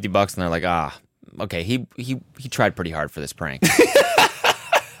 $150 and they're like, okay, he tried pretty hard for this prank.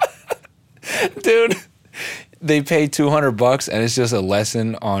 Dude, they pay $200 and it's just a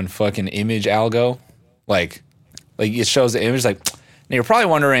lesson on fucking image algo. Like it shows the image like, now you're probably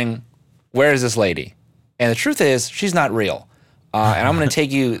wondering, where is this lady? And the truth is, she's not real. And I'm going to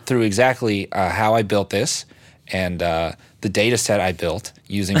take you through exactly how I built this and the data set I built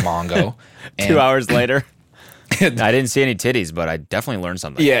using Mongo. 2 hours later, I didn't see any titties, but I definitely learned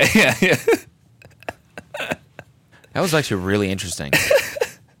something. Yeah. That was actually really interesting.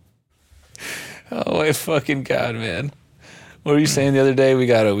 Oh my fucking God, man. What were you saying the other day? We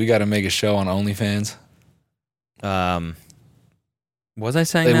gotta make a show on OnlyFans. Was I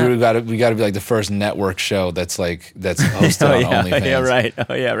saying that? We gotta be like the first network show that's hosted on OnlyFans. Yeah, right.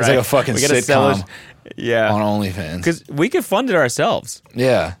 Oh yeah, right. It's like a fucking sitcom. Yeah, on OnlyFans. Because we could fund it ourselves.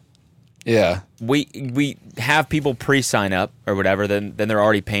 Yeah. We have people pre-sign up or whatever. Then they're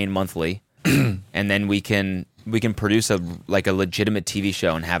already paying monthly, and then we can produce a legitimate TV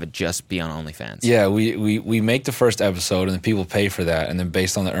show and have it just be on OnlyFans. Yeah, we make the first episode and then people pay for that, and then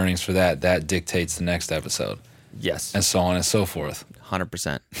based on the earnings for that dictates the next episode. Yes, and so on and so forth.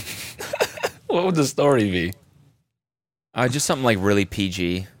 100%. What would the story be? Just something like really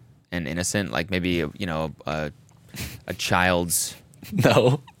PG and innocent, like maybe a child's.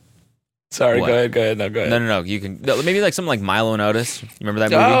 No. Sorry, what? go ahead. No, go ahead. No. You can maybe like something like Milo and Otis. You remember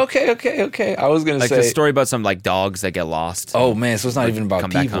that movie? Oh, okay. I was gonna say a story about some like dogs that get lost. Oh man, so it's not even about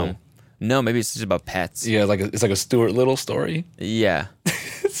people. No, maybe it's just about pets. Yeah, it's like a Stuart Little story. Yeah.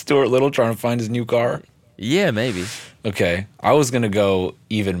 Stuart Little trying to find his new car. Yeah, maybe. Okay, I was gonna go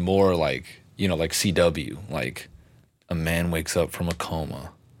even more like CW, like a man wakes up from a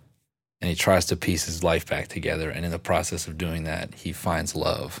coma, and he tries to piece his life back together, and in the process of doing that, he finds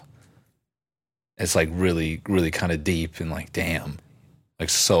love. It's like really, really kind of deep and like, damn, like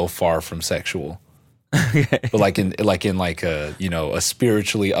so far from sexual, but like in a a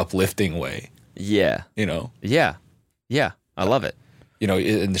spiritually uplifting way. Yeah. Yeah. I love it.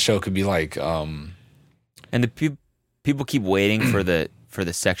 And the show could be like, and the people keep waiting for the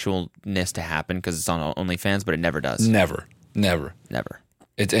sexualness to happen because it's on OnlyFans, but it never does. Never.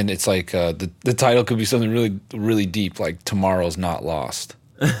 It's like the title could be something really, really deep, like Tomorrow's Not Lost.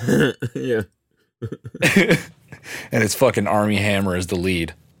 Yeah. And it's fucking Army Hammer as the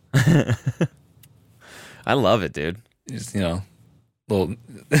lead. I love it, dude. Just, little.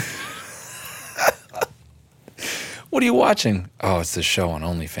 What are you watching? Oh, it's the show on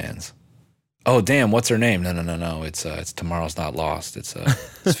OnlyFans. Oh, damn, what's her name? No. It's Tomorrow's Not Lost. It's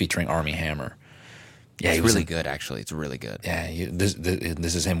featuring Army Hammer. Yeah, it's really good, actually. It's really good. Yeah,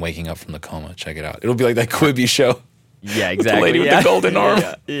 this is him waking up from the coma. Check it out. It'll be like that Quibi show. Yeah, exactly. The lady with the golden arm.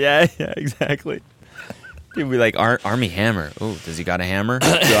 Yeah, exactly. He'd be like, Army Hammer. Oh, does he got a hammer?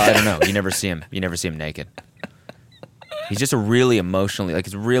 I don't know. You never see him. You never see him naked. He's just a really emotionally,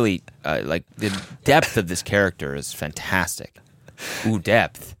 it's really, the depth of this character is fantastic. Ooh,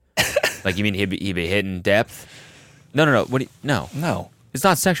 depth. Like, you mean he'd be hitting depth? No. What? No. No. It's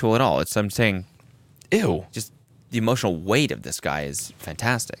not sexual at all. I'm saying, Ew. just the emotional weight of this guy is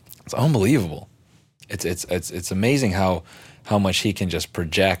fantastic. It's unbelievable. It's amazing how much he can just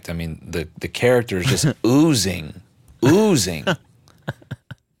project. I mean, the character is just oozing.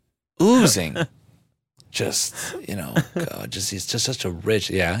 Just, God, he's just such a rich.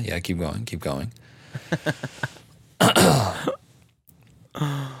 Yeah. Keep going.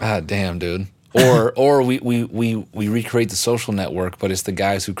 Ah, damn, dude. Or we recreate The Social Network, but it's the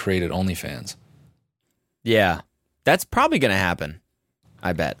guys who created OnlyFans. Yeah, that's probably gonna happen.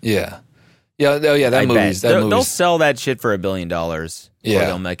 I bet. Yeah. That movie's. They'll sell that shit for $1 billion. Yeah, or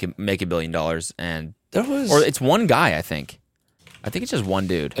they'll make $1 billion, and or it's one guy. I think it's just one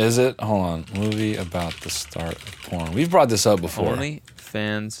dude. Is it? Hold on. Movie about the start of porn. We've brought this up before.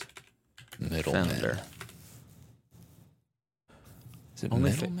 OnlyFans Middleman. founder. Is it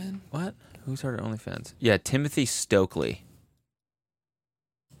Middleman? What? Who started OnlyFans? Yeah, Timothy Stokely.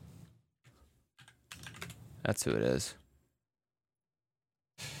 That's who it is.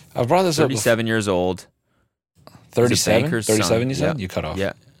 I brought this up. 37 years old. 37? banker's 37 son. you said? Yep. You cut off.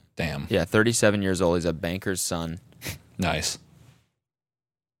 Yeah. Damn. Yeah, 37 years old. He's a banker's son. Nice.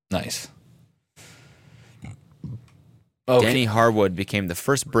 Okay. Danny Harwood became the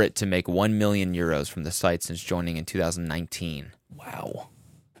first Brit to make 1 million euros from the site since joining in 2019. Wow.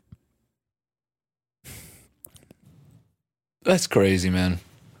 That's crazy, man.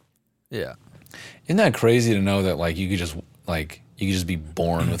 Yeah. Isn't that crazy to know that you could just be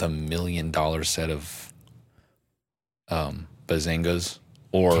born with $1 million set of bazingas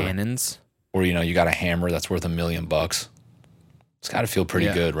or cannons, or you got a hammer that's worth $1 million. It's got to feel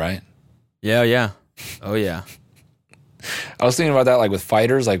pretty good, right? Yeah. Oh yeah. I was thinking about that with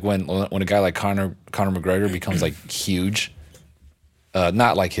fighters, when a guy like Conor McGregor becomes huge,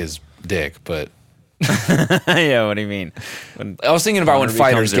 not like his dick, but yeah. What do you mean? I was thinking about when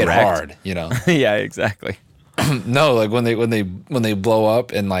fighters get hard, Yeah, exactly. No, when they blow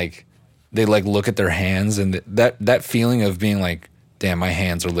up and they look at their hands and that feeling of being damn, my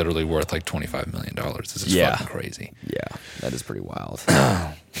hands are literally worth $25 million. This is fucking crazy. Yeah, that is pretty wild.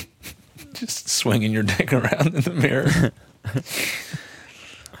 Just swinging your dick around in the mirror.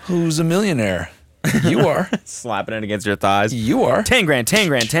 Who's a millionaire? You are. Slapping it against your thighs. You are. 10 grand, 10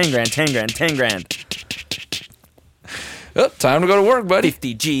 grand, 10 grand, 10 grand, 10 grand. Oh, time to go to work, buddy.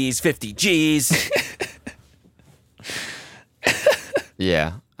 50 G's.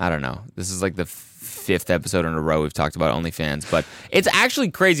 Yeah, I don't know. This is the 5th episode in a row we've talked about OnlyFans, but it's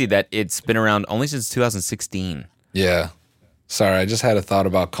actually crazy that it's been around only since 2016. Yeah. Sorry, I just had a thought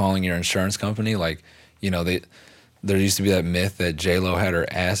about calling your insurance company. There used to be that myth that J-Lo had her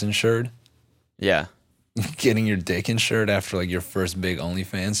ass insured. Yeah. Getting your dick insured after your first big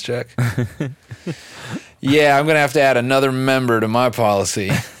OnlyFans check. Yeah, I'm going to have to add another member to my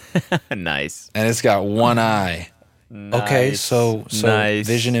policy. Nice. And it's got one eye. Nice. Okay, so nice.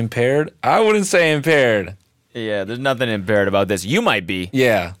 Vision impaired? I wouldn't say impaired. Yeah, there's nothing impaired about this. You might be.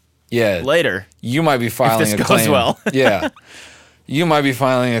 Yeah. Later. You might be filing if this a claim. goes well. Yeah. You might be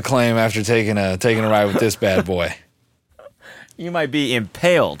filing a claim after taking a ride with this bad boy. You might be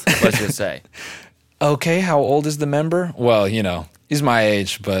impaled, let's just say. Okay, how old is the member? Well, he's my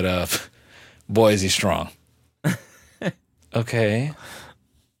age, but boy, is he strong. Okay.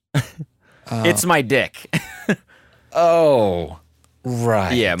 It's my dick. Oh,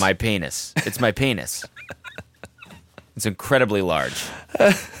 right. Yeah, my penis. It's my penis. It's incredibly large.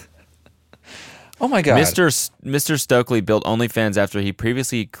 Oh my God. Mr. Stokely built OnlyFans after he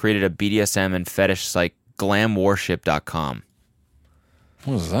previously created a BDSM and fetish site, glamworship.com.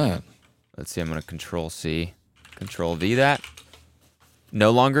 What was that? Let's see, I'm going to Control-C, Control-V that.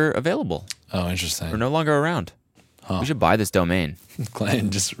 No longer available. Oh, interesting. Or no longer around. Huh. We should buy this domain.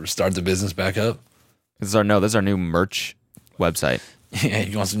 And just start the business back up? This is our new merch website. Yeah, if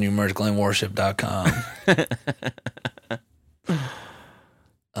you want some new merch, glamworship.com.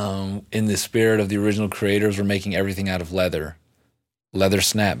 In the spirit of the original creators, we're making everything out of leather. Leather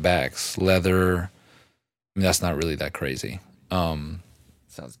snapbacks. Leather. I mean, that's not really that crazy.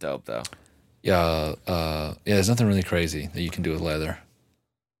 Sounds dope, though. Yeah, there's nothing really crazy that you can do with leather.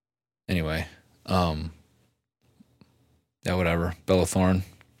 Anyway, yeah, whatever. Bella Thorne,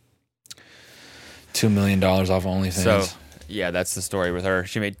 $2 million off OnlyFans. So, yeah, that's the story with her.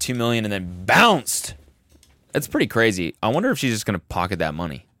 She made $2 million and then bounced. It's pretty crazy. I wonder if she's just gonna pocket that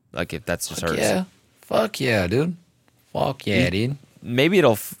money, if that's just hers. Yeah, fuck yeah, dude. Fuck yeah, dude. Maybe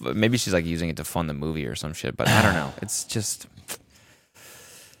she's using it to fund the movie or some shit, but I don't know. It's just,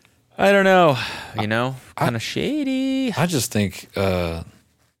 I don't know. Kind of shady. I just think, I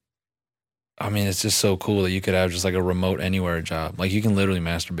I mean, it's just so cool that you could have just like a remote anywhere job. Like you can literally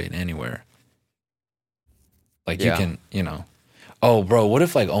masturbate anywhere. Like you can, you know. Oh, bro, what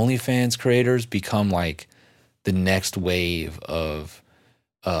if like OnlyFans creators become like the next wave of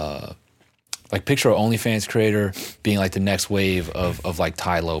like picture an OnlyFans creator being like the next wave of like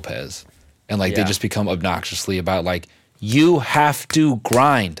Ty Lopez. And like they just become obnoxiously about like, you have to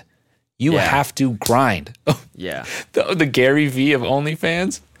grind. You have to grind. Yeah. The Gary V of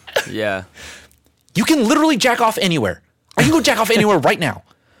OnlyFans. Yeah. You can literally jack off anywhere. You can go jack off anywhere right now.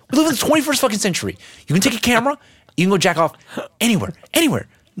 We live in the 21st fucking century. You can take a camera. You can go jack off anywhere.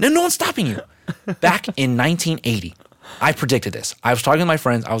 No one's stopping you. Back in 1980, I predicted this. I was talking to my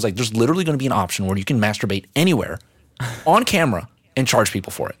friends. I was like, there's literally going to be an option where you can masturbate anywhere on camera and charge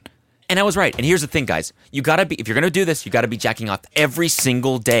people for it. And I was right. And here's the thing, guys. You gotta be, if you're gonna do this, you gotta be jacking off every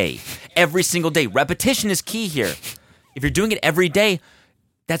single day. Every single day. Repetition is key here. If you're doing it every day,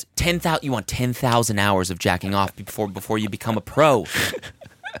 that's 10,000. You want 10,000 hours of jacking off before you become a pro.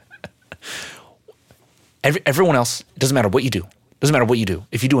 Everyone else, it doesn't matter what you do. Doesn't matter what you do.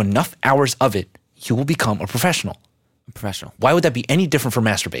 If you do enough hours of it, you will become a professional. Why would that be any different from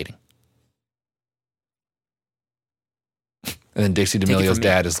masturbating? And then Dixie D'Amelio's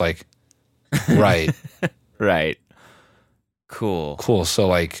dad is like, right. Right. Cool. So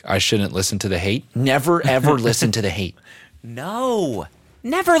like, I shouldn't listen to the hate? Never, ever listen to the hate. No.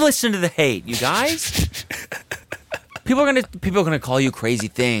 Never listen to the hate, you guys. People are gonna call you crazy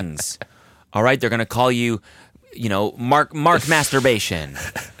things. All right? They're gonna call you, you know, Mark Masturbation.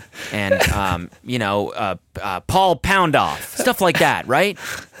 And, Paul Poundoff. Stuff like that, right?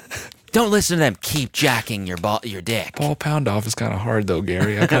 Don't listen to them. Keep jacking your dick. Paul Poundoff is kind of hard, though,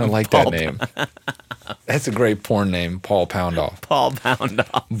 Gary. I kind of like that name. That's a great porn name, Paul Poundoff. Paul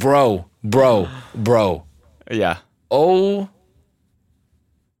Poundoff. Bro. Yeah. Oh.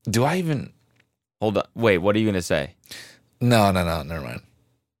 Do I even... Hold on. Wait, what are you going to say? No, never mind.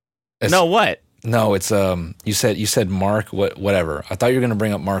 No, what? No, it's... You said Mark, whatever. I thought you were going to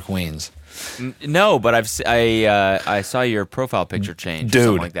bring up Mark Wiens. No, but I saw your profile picture change, dude. Or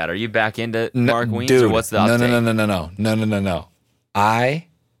something like that. Are you back into Mark Wiens, or what's the update?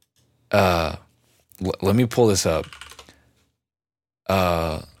 No. Let me pull this up.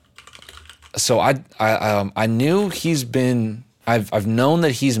 So I knew he's been. I've known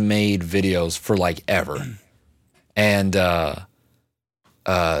that he's made videos for like ever, and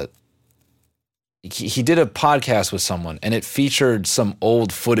he did a podcast with someone, and it featured some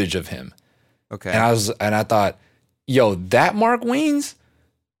old footage of him. Okay. And I thought, yo, that Mark Wiens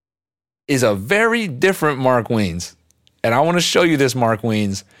is a very different Mark Wiens. And I want to show you this Mark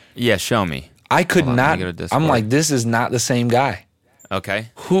Wiens. Yeah, show me. I could not. I'm like, this is not the same guy. Okay.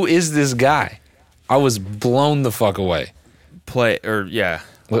 Who is this guy? I was blown the fuck away. Play it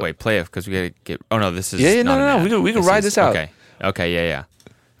because we gotta get. Oh no, this is. Yeah, no. We can ride this out. Okay, yeah.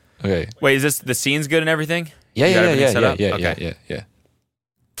 Okay. Wait, is this the scene's good and everything? Yeah.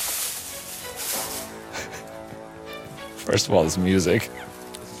 First of all, this music.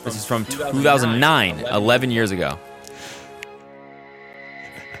 This is from 2009, 11 years ago.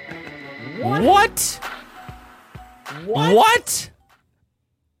 What?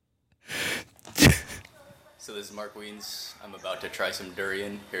 So this is Mark Wiens. I'm about to try some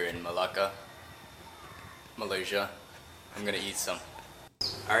durian here in Malacca, Malaysia. I'm gonna eat some.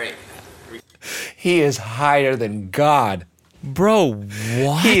 All right. He is higher than God. Bro,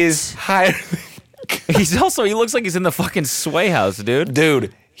 what? He is higher than God. He looks like he's in the fucking Sway House, dude.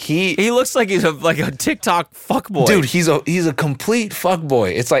 Dude, he looks like he's like a TikTok fuckboy. Dude, he's a complete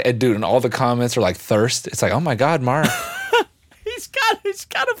fuckboy. It's like, dude, and all the comments are like thirst. It's like, oh my God, Mark. he's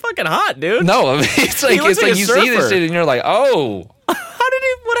kind of fucking hot, dude. No, I mean, it's like you see this shit and you're like, oh.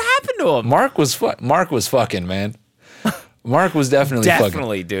 What happened to him? Mark was fucking, man. Mark was definitely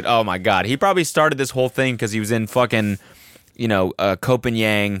fucking. Dude. Oh my God. He probably started this whole thing because he was in fucking,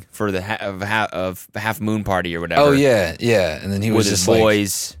 Copenhagen for the Half Moon Party or whatever. Oh yeah. And then he was with just his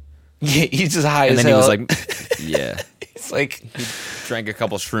boys. He's just high and as then hell. He was like, yeah. He's like, he drank a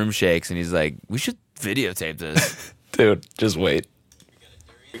couple shroom shakes and he's like, we should videotape this. Dude, just wait.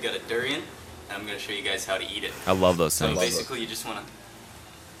 We got a durian, and I'm gonna show you guys how to eat it. I love those things. So basically, you just want to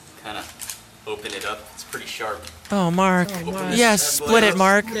kind of open it up. It's pretty sharp. Oh, Mark. Yes, split it,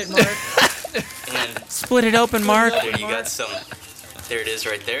 Mark. And split it open, Mark. there you got some. There it is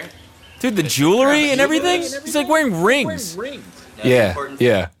right there. Dude, the jewelry and everything? He's like wearing rings.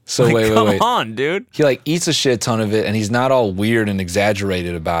 Yeah. So like, wait. Come on, dude. He like eats a shit ton of it, and he's not all weird and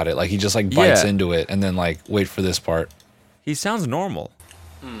exaggerated about it. Like he just like bites into it, and then like wait for this part. He sounds normal.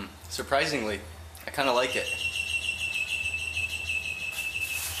 Surprisingly, I kind of like it.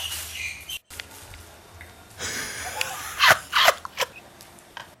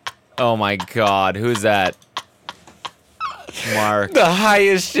 Oh my God, who's that? Mark. The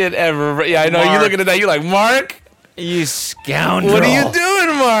highest shit ever. Yeah, I know. Mark. You looking at that? You like, Mark? You scoundrel. What are you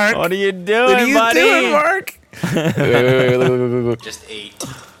doing, Mark? What are you doing, What are you buddy? doing, Mark? Wait. Just 8.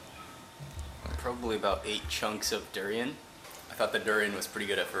 Probably about 8 chunks of durian. I thought the durian was pretty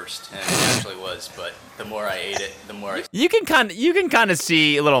good at first, and it actually was. But the more I ate it, the more I. You can kind of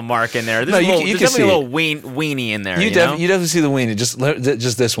see a little Mark in there. No, you There's can definitely see a it. little weenie in there. You You, know? definitely see the weenie. Just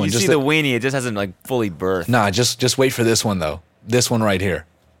this one. You just see the weenie. It just hasn't like fully birthed. Nah, just wait for this one though. This one right here.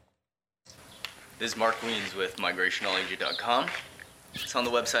 This is Mark Weens with migrationology.com. It's on the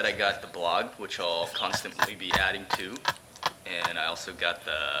website. I got the blog, which I'll constantly be adding to, and I also got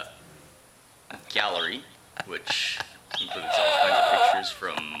the gallery, which includes all kinds of pictures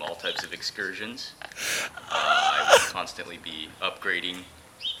from all types of excursions. I will constantly be upgrading,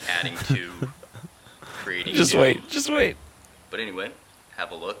 adding to, creating. Just new. wait. Just wait. But anyway, have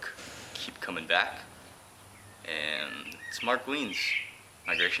a look. Keep coming back. And it's Mark Weens,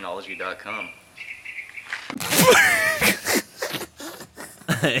 migrationology.com.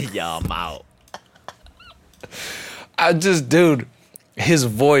 Yeah, I'm out. Dude, his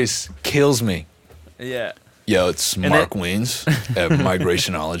voice kills me. Yeah. Yo, it's Mark Weens at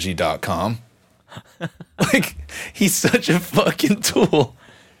migrationology.com. Like, he's such a fucking tool.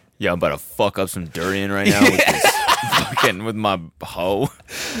 Yeah, I'm about to fuck up some durian right now with this fucking with my hoe.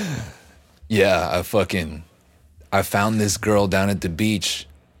 Yeah, I found this girl down at the beach,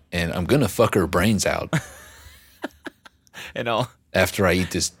 and I'm gonna fuck her brains out You know. after I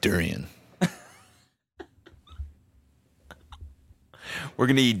eat this durian. We're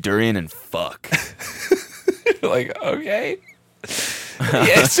gonna eat durian and fuck. Like, okay.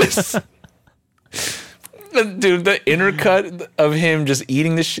 Yeah, it's just... Dude, the intercut of him just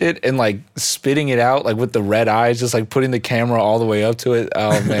eating the shit and, like, spitting it out, like, with the red eyes, just, like, putting the camera all the way up to it.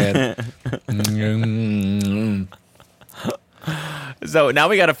 Oh, man. So now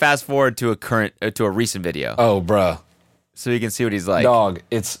we gotta fast forward to a recent video, Oh, bruh. so you can see what he's like. Dog,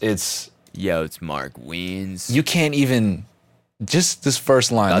 it's... Yo, it's Mark Weens. You can't even... Just this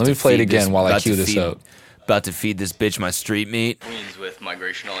first line. Let me play it again while I cue this up. About to feed this bitch my street meat. Weens with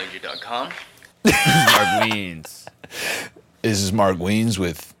migrationology.com. Mark Weens. This is Mark Weens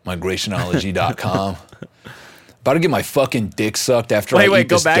with migrationology.com. About to get my fucking dick sucked after I eat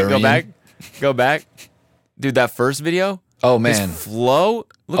this durian. Go back. Dude, that first video? Oh, man. His flow?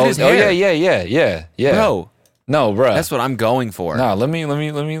 Look at his hair. Yeah. Bro, No, bruh. that's what I'm going for. No, let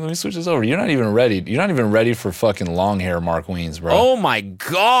me switch this over. You're not even ready. You're not even ready for fucking long hair Mark Weens, bro. Oh my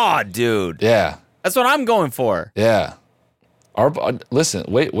God, dude. Yeah. That's what I'm going for. Yeah. Listen,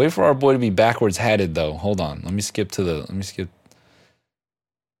 wait for our boy to be backwards hatted though. Hold on. Let me skip.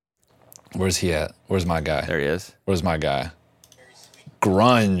 Where's he at? Where's my guy? There he is. Where's my guy?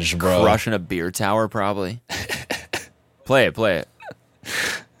 Grunge, bro. Crushing a beer tower, probably. Play it. But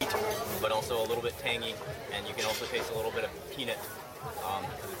also a little bit tangy, and you can also taste a little bit of peanut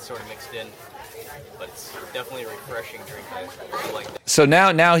because it's sort of mixed in. But it's definitely a refreshing drink. I really like that. So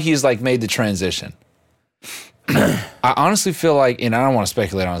now he's like made the transition. I honestly feel like, and I don't want to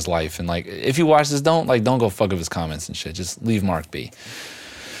speculate on his life, and like if you watch this, don't go fuck up his comments and shit. Just leave Mark be.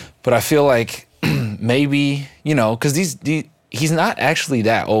 But I feel like maybe, you know, because he's not actually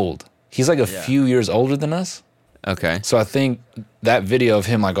that old. He's like a few years older than us. Okay. So I think that video of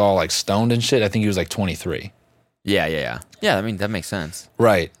him like all like stoned and shit, I think he was like 23. Yeah. Yeah, I mean, that makes sense.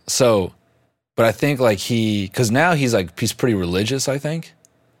 Right. So, but I think like because now he's pretty religious, I think.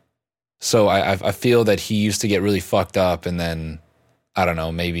 So I feel that he used to get really fucked up and then, I don't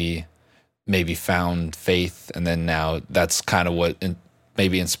know, maybe found faith. And then now that's kind of what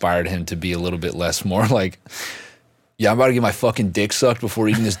maybe inspired him to be a little bit less more like, yeah, I'm about to get my fucking dick sucked before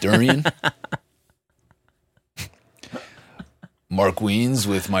eating this durian. Mark Weens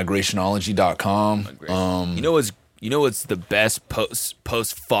with migrationology.com. You know what's the best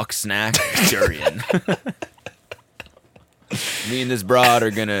post fuck snack? Durian. Me and this broad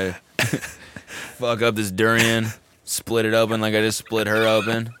are gonna fuck up this durian, split it open like I just split her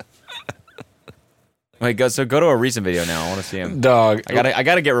open. Wait, go to a recent video now. I want to see him. Dog, I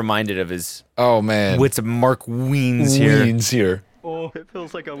gotta get reminded of his. Oh man, What's Mark Weens here? Weens here. Oh, it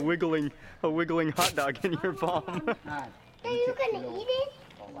feels like a wiggling hot dog in your palm. Are you gonna eat it?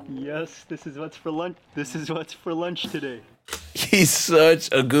 Yes, this is what's for lunch. This is what's for lunch today. He's such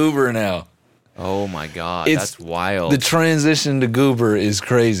a goober now. Oh my God, It's- that's wild. The transition to goober is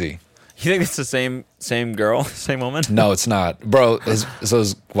crazy. You think it's the same girl, same woman? No, it's not, bro. His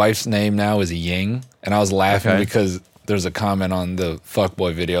wife's name now is Ying, and I was laughing Okay. because there's a comment on the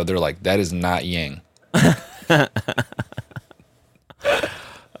fuckboy video. They're like, "That is not Ying."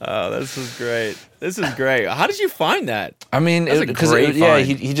 Oh, this is great. This is great. How did you find that? I mean, because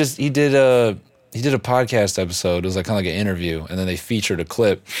he did a podcast episode. It was like kind of like an interview, and then they featured a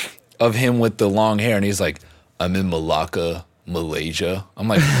clip of him with the long hair, and he's like, "I'm in Malacca, Malaysia." I'm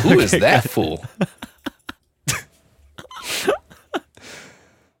like, who is that fool?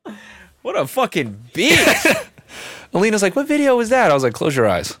 What a fucking bitch. Alina's like, what video was that? I was like, close your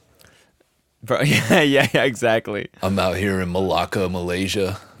eyes. Bro, yeah, exactly. I'm out here in Malacca,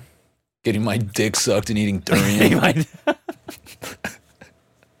 Malaysia, getting my dick sucked and eating durian.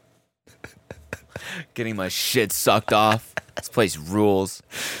 Getting my shit sucked off. This place rules.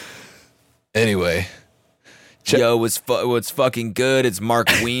 Anyway. Yo, what's fucking good? It's Mark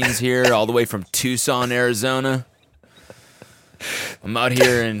Wiens here, all the way from Tucson, Arizona. I'm out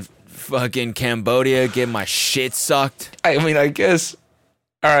here in fucking Cambodia getting my shit sucked. I mean, I guess.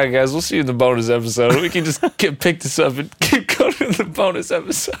 All right, guys, we'll see you in the bonus episode. We can just pick this up and keep going to the bonus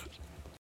episode.